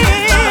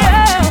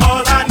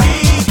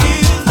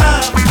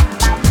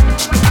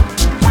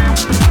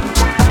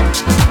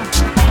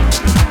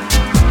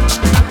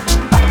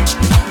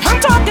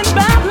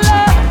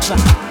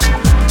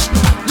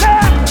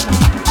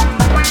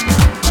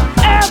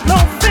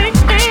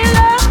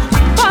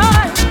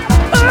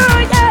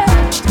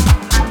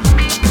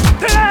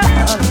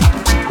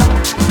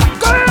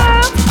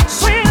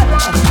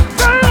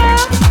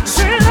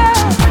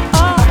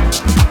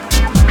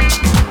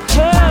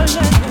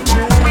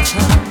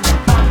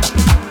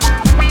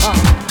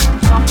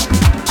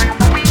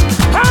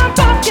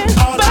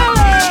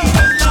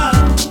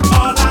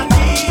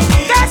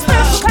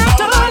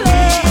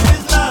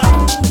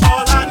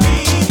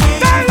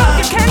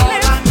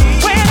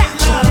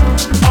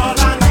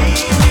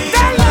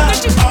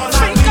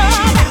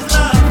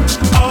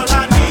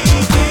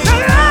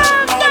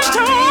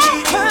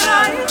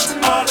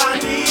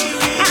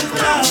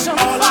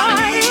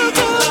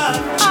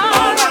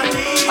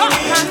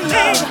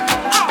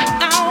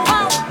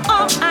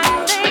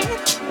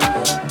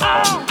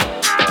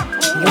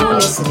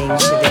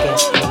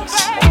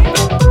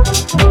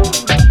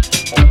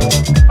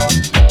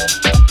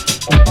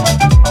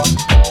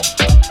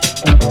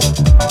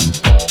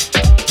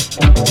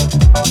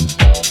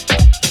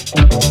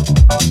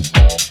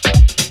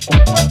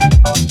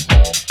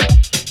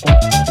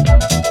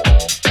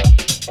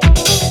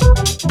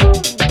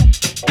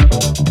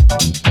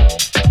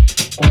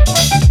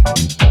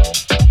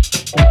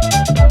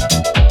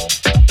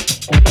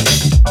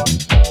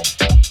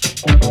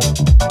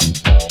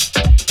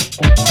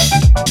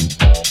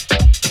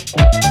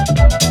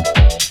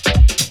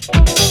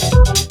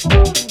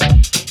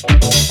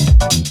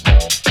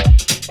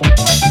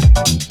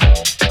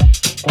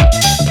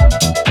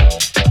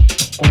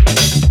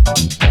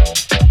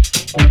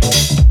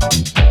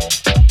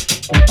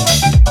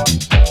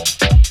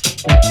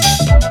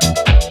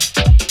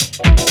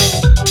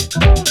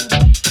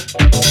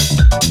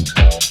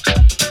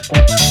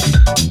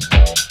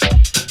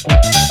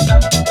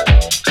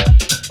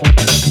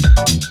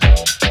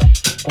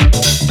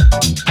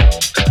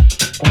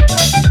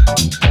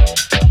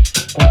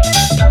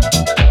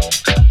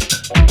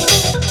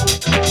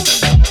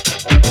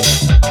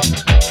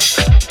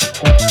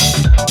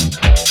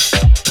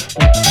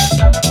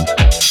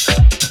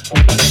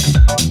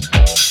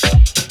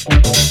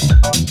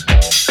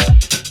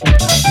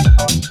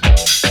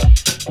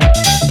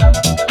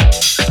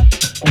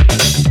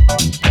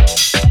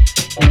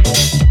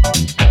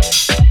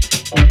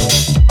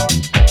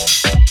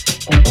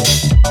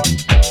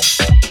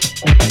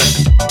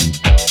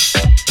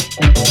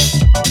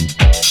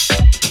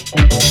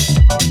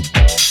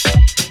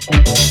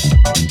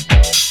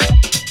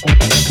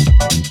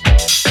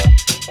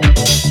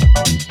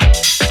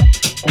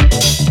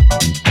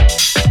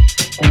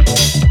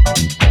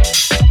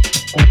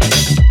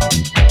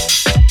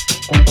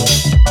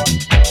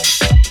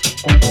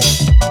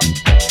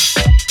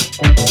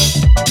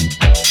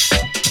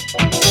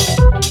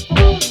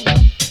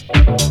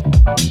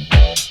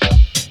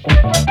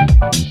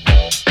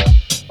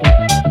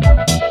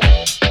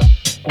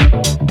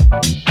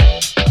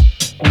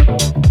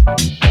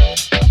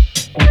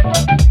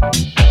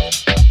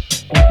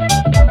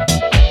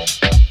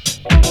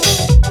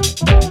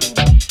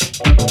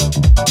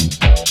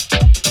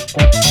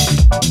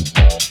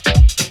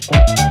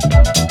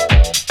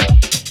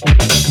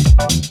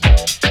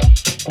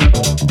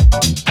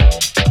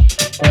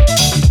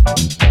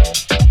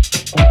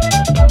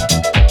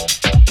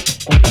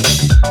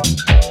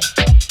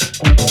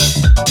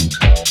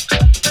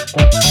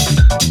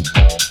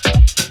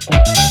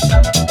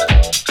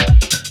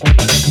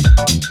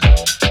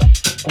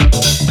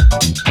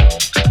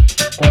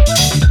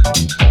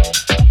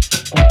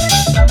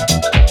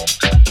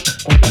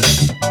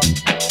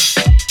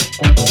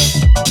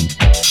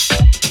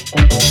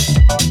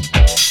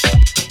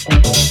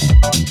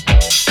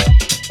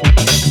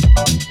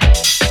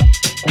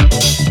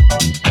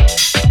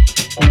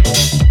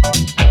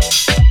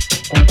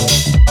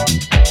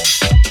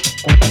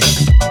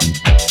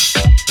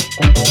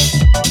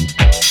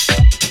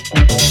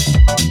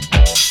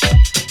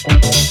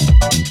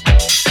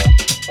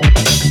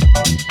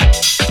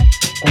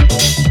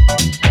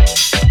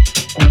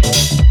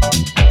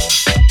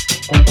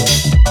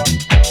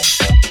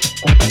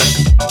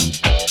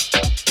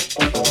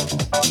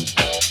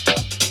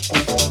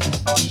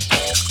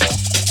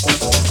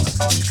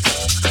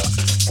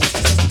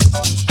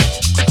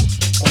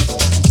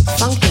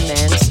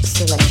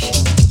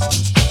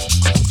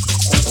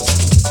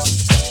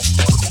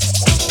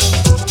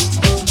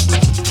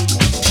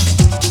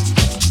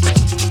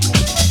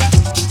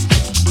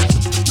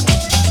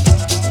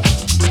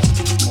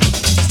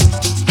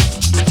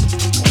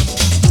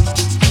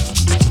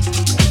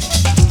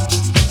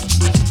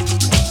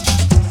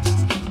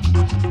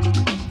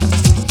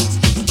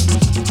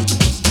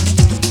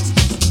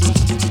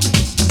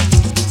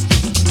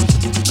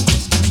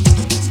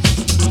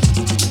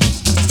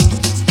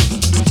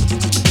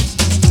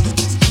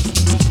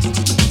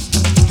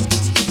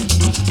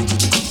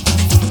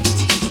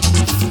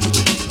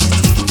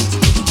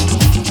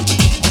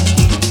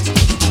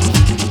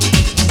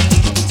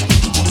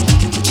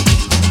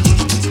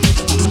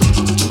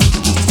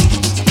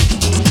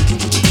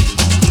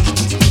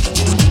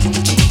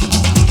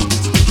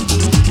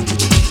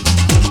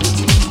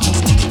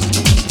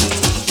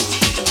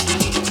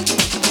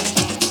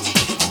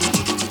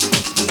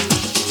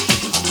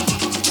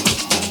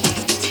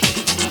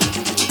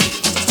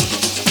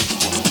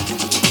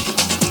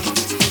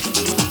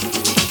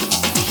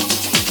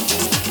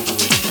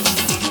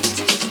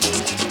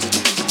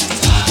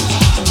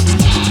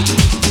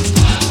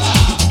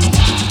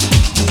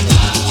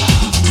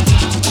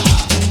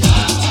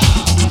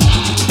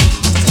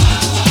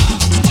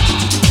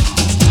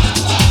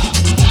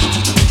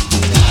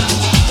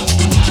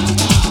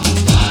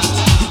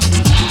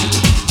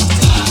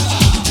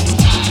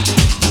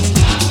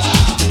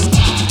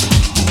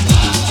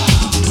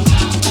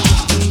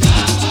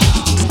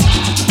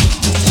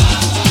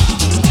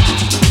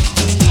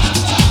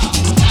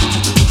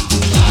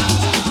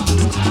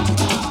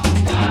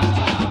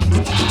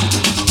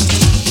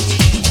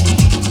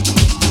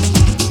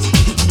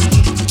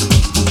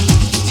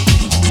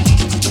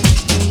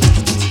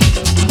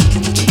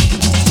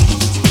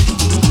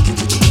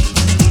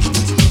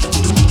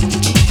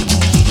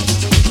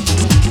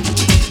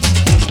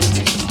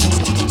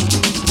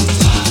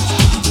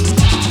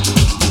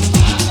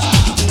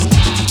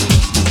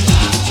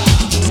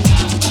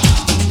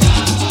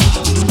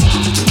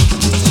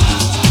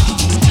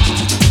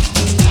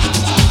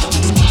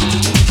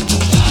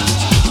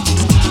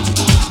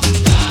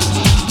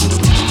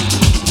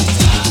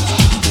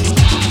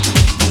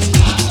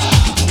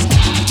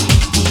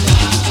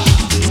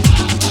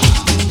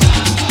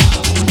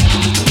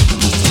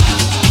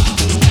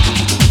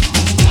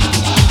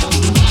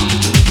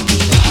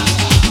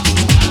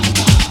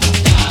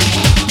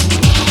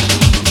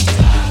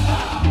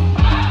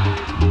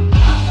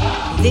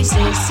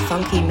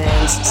Funky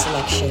Man's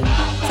Selection.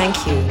 Thank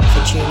you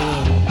for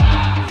tuning in.